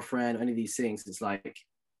have a girlfriend, or any of these things, it's like,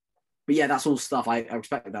 but yeah, that's all stuff. I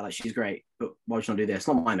respect that. Like, she's great, but why would she not do this?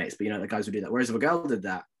 Not my mates, but you know, the guys would do that. Whereas if a girl did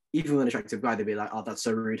that, even with an attractive guy, they'd be like, oh, that's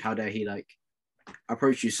so rude. How dare he like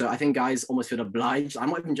approach you? So I think guys almost feel obliged. I'm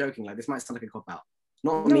not even joking. Like, this might sound like a cop out.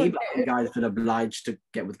 Not me, but I think guys feel obliged to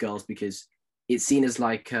get with girls because it's seen as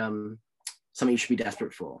like something you should be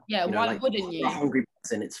desperate for. Yeah, you know, why like, wouldn't you? A hungry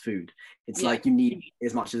person, it's food. It's like you need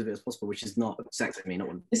as much of it as possible, which is not sex. I mean, not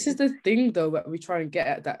one. This is the thing though, that we try and get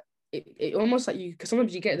at, that it almost like you, because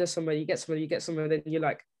sometimes you get there somewhere, you get somewhere, then you're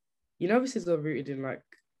like, you know, this is all rooted in like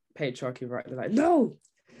patriarchy, right? They're like, no,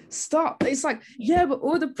 stop. It's like, yeah, but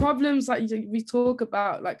all the problems like we talk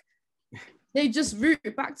about, like, they just root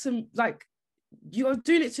it back to like, you're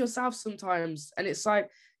doing it to yourself sometimes. And it's like,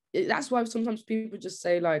 that's why sometimes people just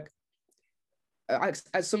say like, as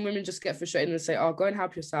some women just get frustrated and say, oh, go and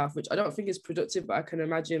help yourself, which I don't think is productive, but I can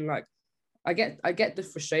imagine like, I get the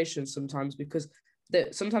frustration sometimes, because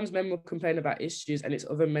sometimes men will complain about issues and it's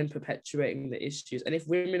other men perpetuating the issues. And if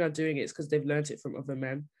women are doing it, it's because they've learned it from other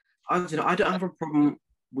men. I don't have a problem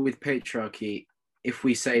with patriarchy if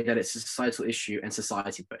we say that it's a societal issue and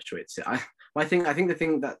society perpetuates it. I think the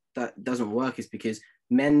thing that doesn't work is because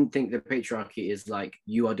men think that patriarchy is like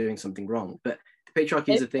you are doing something wrong, but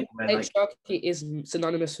patriarchy is a thing where patriarchy is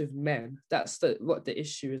synonymous with men. That's what the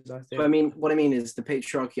issue is, I think. So I mean, what I mean is the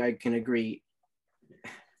patriarchy, I can agree,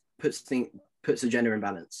 puts a gender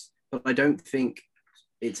imbalance, but I don't think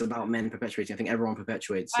it's about men perpetuating. I think everyone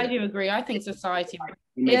perpetuates it. I do agree. I think society.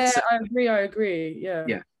 Yeah, I agree. Yeah.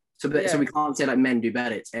 Yeah. So we can't say like men do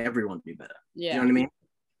better. It's everyone do better. Yeah. Do you know what I mean?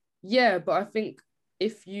 Yeah, but I think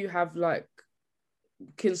if you have like,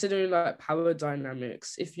 considering like power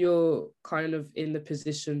dynamics, if you're kind of in the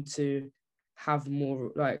position to have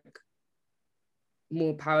more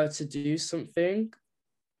power to do something,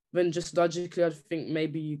 then just logically I'd think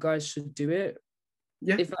maybe you guys should do it.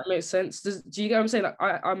 Yeah. If that makes sense. Do you get what I'm saying? Like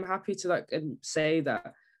I'm happy to like say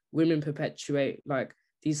that women perpetuate like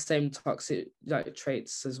these same toxic like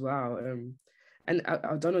traits as well. And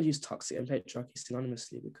I don't want to use toxic and patriarchy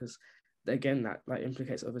synonymously, because again that like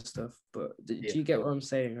implicates other stuff. But do you get what I'm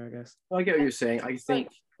saying? I guess I get what you're saying. I think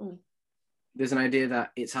there's an idea that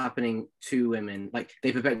it's happening to women, like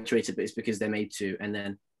they perpetuate it, but it's because they're made to, and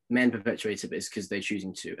then men perpetuate it, but it's because they're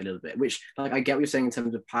choosing to a little bit. Which, like, I get what you're saying in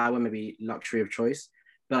terms of power, maybe luxury of choice,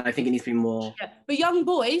 but I think it needs to be more. Yeah. But young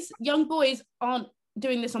boys aren't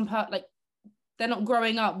doing this on like they're not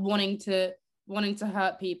growing up wanting to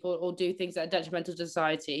hurt people or do things that are detrimental to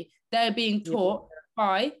society. They're being taught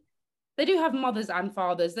by. They do have mothers and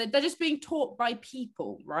fathers. They're just being taught by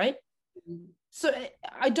people, right? Mm-hmm. So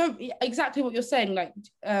I don't exactly what you're saying, like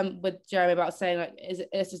with Jeremy about saying like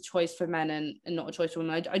it's a choice for men and not a choice for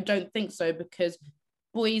women. I don't think so, because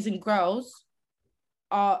boys and girls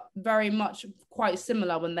are very much quite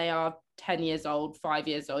similar when they are 10 years old, 5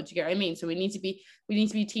 years old. Do you get what I mean? So we need to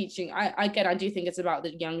be teaching. I do think it's about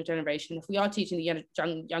the younger generation. If we are teaching the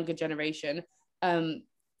younger generation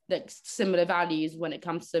like similar values when it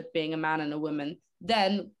comes to being a man and a woman,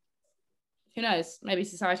 then who knows? Maybe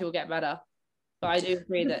society will get better. But I do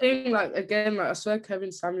agree that like again, like I swear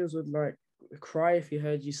Kevin Samuels would like cry if he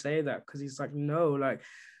heard you say that, because he's like, no, like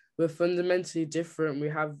we're fundamentally different. We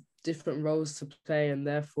have different roles to play, and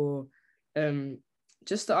therefore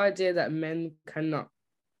just the idea that men cannot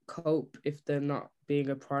cope if they're not being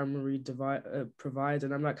a primary provider.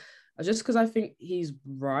 And I'm like, just because I think he's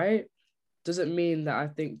right doesn't mean that I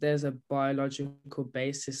think there's a biological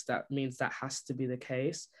basis that means that has to be the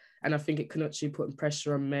case. And I think it can actually put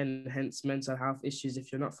pressure on men, hence mental health issues.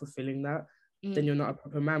 If you're not fulfilling that, then you're not a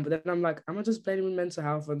proper man. But then I'm like, am I just blaming mental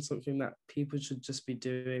health on something that people should just be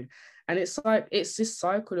doing? And it's like, it's this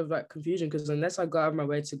cycle of like confusion, because unless I go out of my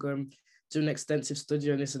way to go and do an extensive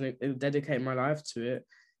study on this and dedicate my life to it,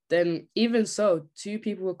 then even so, two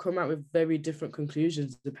people will come out with very different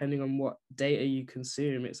conclusions depending on what data you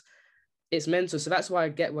consume. It's mental. So that's why I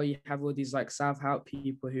get why you have all these like self-help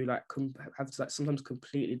people who like have like sometimes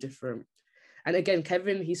completely different. And again,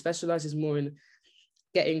 Kevin, he specializes more in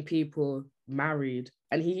getting people married,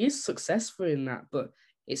 and he is successful in that, but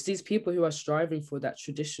it's these people who are striving for that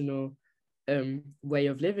traditional way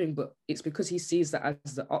of living, but it's because he sees that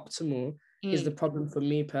as the optimal is the problem for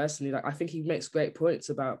me personally. Like, I think he makes great points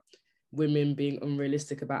about women being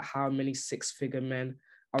unrealistic about how many six-figure men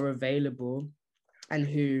are available and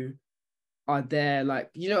who are there, like,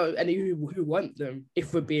 you know, and who want them,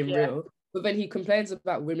 if we're being real. But then he complains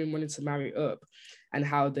about women wanting to marry up and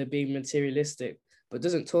how they're being materialistic, but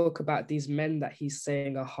doesn't talk about these men that he's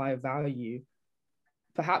saying are high value,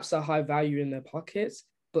 perhaps are high value in their pockets,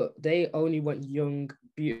 but they only want young,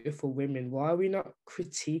 beautiful women. Why are we not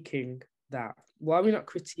critiquing that? Why are we not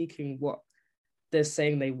critiquing what they're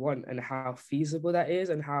saying they want and how feasible that is,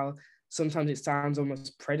 and how sometimes it sounds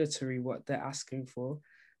almost predatory what they're asking for?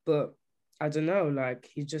 But I don't know, like,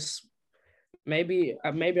 he just, maybe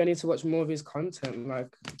I need to watch more of his content. Like,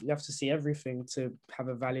 you have to see everything to have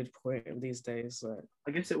a valid point these days. Like,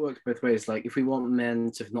 I guess it works both ways. Like, if we want men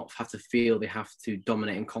to not have to feel they have to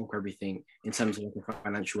dominate and conquer everything in terms of like a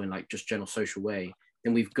financial and like just general social way,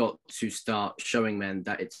 then we've got to start showing men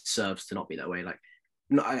that it serves to not be that way. Like,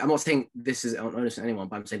 no, I'm not saying this is honest to anyone,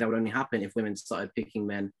 but I'm saying that would only happen if women started picking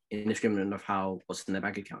men indiscriminate of what's in their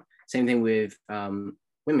bank account. Same thing with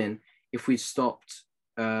women. If we stopped,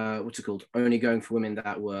 only going for women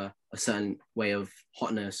that were a certain way of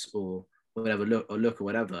hotness or whatever, look or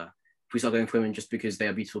whatever. If we start going for women just because they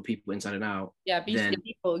are beautiful people inside and out. Yeah, beautiful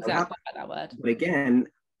people, exactly, that word. But again,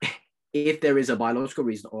 if there is a biological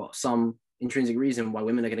reason or some intrinsic reason why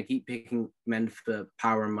women are going to keep picking men for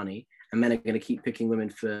power and money, and men are going to keep picking women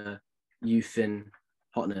for youth and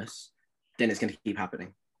hotness, then it's going to keep happening.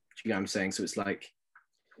 Do you get what I'm saying? So it's like,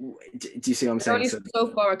 do you see what I'm saying? So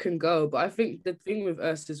far I can go, but I think the thing with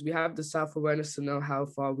us is we have the self-awareness to know how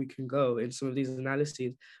far we can go in some of these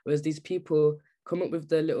analyses, whereas these people come up with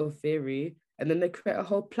their little theory and then they create a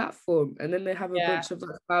whole platform, and then they have a bunch of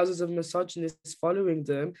like thousands of misogynists following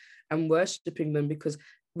them and worshipping them, because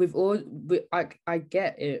I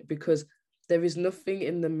get it, because there is nothing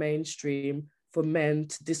in the mainstream for men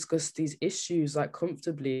to discuss these issues like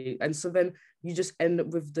comfortably, and so then you just end up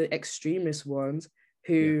with the extremist ones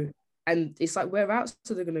who, and it's like, where else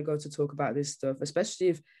are they going to go to talk about this stuff, especially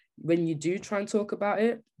if when you do try and talk about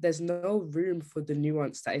it, there's no room for the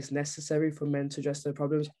nuance that is necessary for men to address their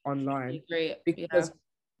problems online. Because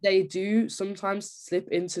they do sometimes slip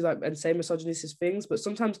into like and say misogynistic things, but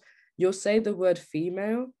sometimes you'll say the word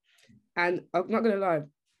female, and I'm not gonna lie,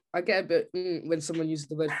 I get a bit when someone uses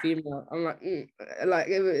the word female. I'm like, like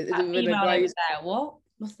when a guy uses that, what?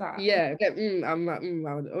 What's that? Yeah, I'm like,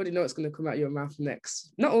 I already know what's gonna come out your mouth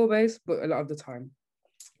next. Not always, but a lot of the time.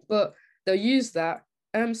 But they'll use that.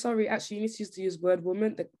 Sorry, actually, you need to use word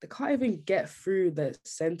woman. They can't even get through the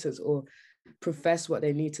sentence or profess what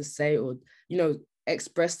they need to say, or, you know,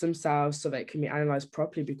 express themselves so that it can be analyzed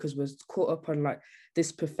properly, because we're caught up on like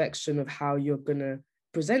this perfection of how you're gonna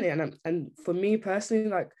present it. And for me personally,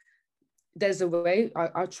 like, there's a way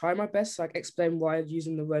I try my best to like explain why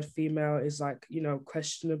using the word female is like, you know,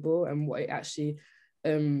 questionable and what it actually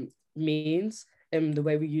means, the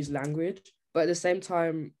way we use language. But at the same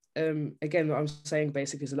time, again, what I'm saying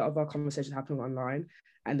basically is a lot of our conversations happen online,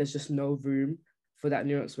 and there's just no room for that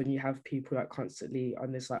nuance when you have people like constantly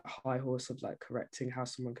on this like high horse of like correcting how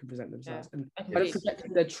someone can present themselves and kind of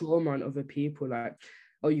projecting their trauma on other people. Like,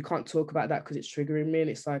 oh, you can't talk about that because it's triggering me. And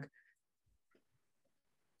it's like,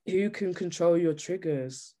 who can control your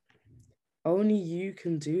triggers? Only you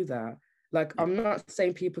can do that. Like, I'm not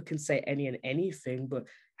saying people can say any and anything, but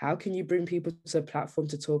how can you bring people to a platform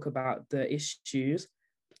to talk about the issues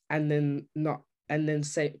and then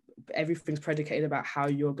say everything's predicated about how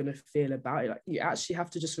you're going to feel about it? Like, you actually have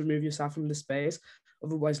to just remove yourself from the space,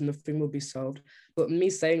 otherwise nothing will be solved. But me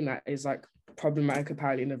saying that is like problematic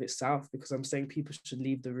apparently in of itself, because I'm saying people should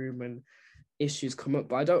leave the room when issues come up,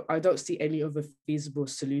 but I don't see any other feasible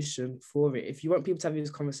solution for it. If you want people to have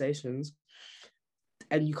these conversations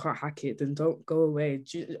and you can't hack it, then don't go away.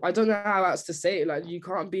 I don't know how else to say it. Like, you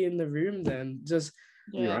can't be in the room then. Just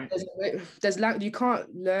you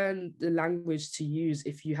can't learn the language to use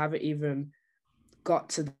if you haven't even got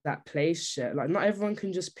to that place yet. Like, not everyone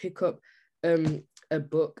can just pick up a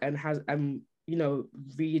book and you know,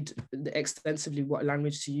 read extensively what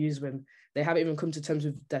language to use when they haven't even come to terms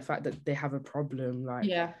with the fact that they have a problem. Like,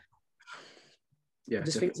 yeah,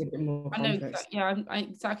 just think it's a bit more complex. I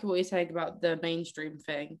exactly what you're saying about the mainstream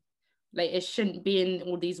thing. Like, it shouldn't be in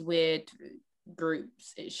all these weird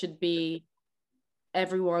groups. It should be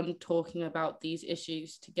everyone talking about these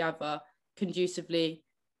issues together conducively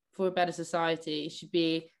for a better society. It should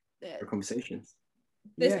be conversations.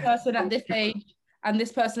 this person at this age and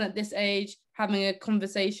this person at this age having a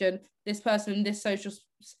conversation, this person in this social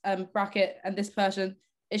bracket and this person,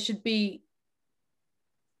 it should be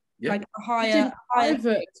like a higher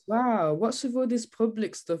private. Wow, what's with all this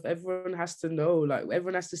public stuff? Everyone has to know, like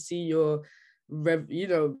everyone has to see your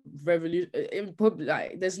revolution in public.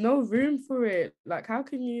 Like there's no room for it. Like how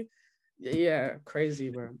can you? Yeah,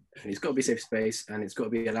 crazy, man. It's got to be a safe space and it's got to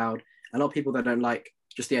be allowed. A lot of people that don't like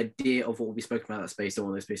just the idea of what will be spoken about in that space don't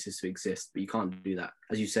want those spaces to exist, but you can't do that.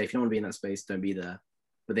 As you say, if you don't want to be in that space, don't be there.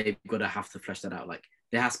 But they've got to have to flesh that out. Like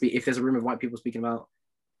there has to be, if there's a room of white people speaking about,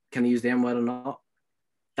 can they use the N-word or not?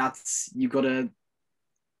 That's, they gotta,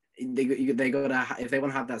 if they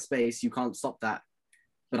want to have that space, you can't stop that.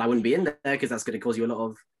 But I wouldn't be in there because that's going to cause you a lot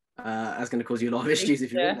of issues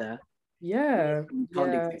if you're in there. Yeah. You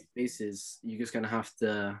can't dictate spaces. You're just going to have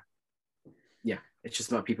to, it's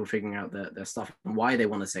just about people figuring out their stuff and why they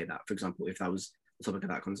want to say that. For example, if that was the topic of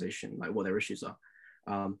that conversation, like what their issues are.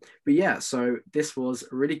 But yeah, so this was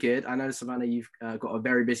really good. I know, Savannah, you've got a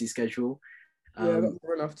very busy schedule. I've got to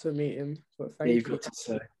run off to a meeting, but thank you.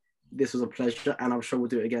 So this was a pleasure, and I'm sure we'll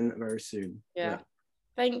do it again very soon. Yeah.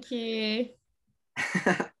 Thank you.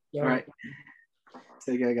 All right.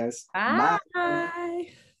 Take care, guys. Bye. Bye.